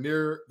anywhere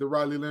near the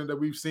Riley Leonard that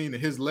we've seen,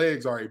 and his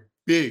legs are a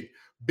big,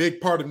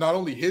 big part of not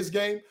only his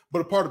game,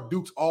 but a part of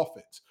Duke's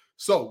offense.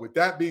 So with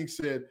that being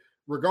said,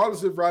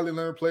 regardless if Riley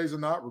Leonard plays or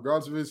not,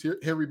 regardless of his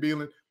Henry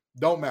Beelan,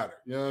 don't matter.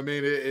 You know what I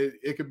mean?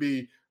 It could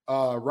be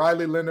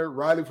Riley Leonard,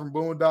 Riley from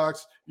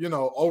Boondocks,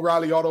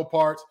 O'Reilly Auto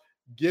Parts.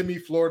 Give me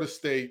Florida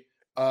State.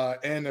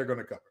 And they're going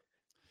to cover.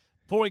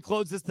 Before we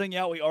close this thing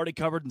out, we already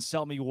covered and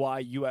sell me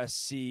why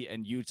USC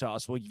and Utah.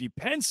 So we'll give you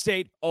Penn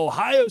State,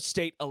 Ohio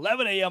State,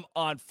 11 a.m.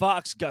 on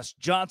Fox. Gus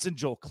Johnson,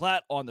 Joel Klatt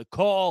on the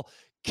call.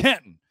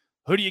 Kenton,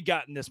 who do you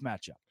got in this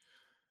matchup?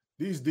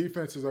 These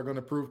defenses are going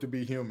to prove to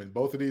be human.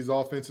 Both of these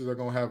offenses are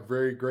going to have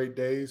very great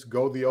days.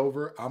 Go the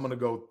over. I'm going to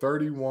go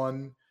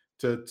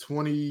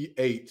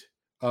 31-28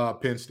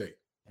 Penn State.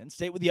 Penn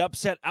State with the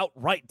upset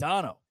outright,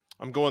 Dono.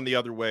 I'm going the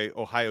other way,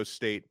 Ohio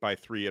State by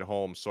 3 at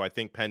home. So I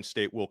think Penn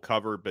State will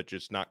cover, but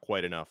just not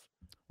quite enough.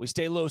 We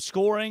stay low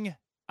scoring.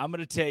 I'm going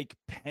to take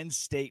Penn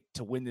State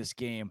to win this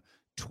game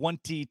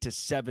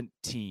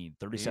 20-17,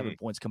 37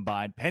 points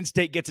combined. Penn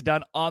State gets it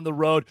done on the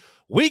road.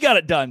 We got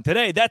it done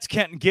today. That's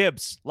Kenton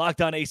Gibbs,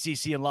 Locked On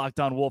ACC and Locked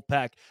On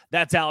Wolfpack.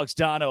 That's Alex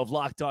Dono of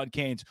Locked On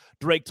Canes.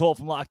 Drake Toll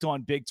from Locked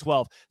On Big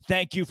 12.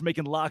 Thank you for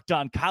making Locked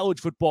On College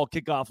Football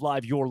Kickoff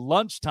Live your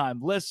lunchtime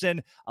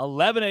listen,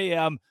 11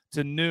 a.m.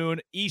 to noon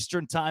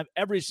Eastern time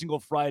every single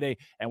Friday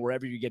and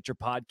wherever you get your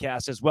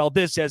podcasts as well.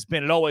 This has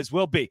been and always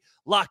will be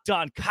Locked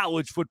On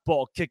College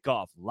Football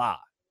Kickoff Live.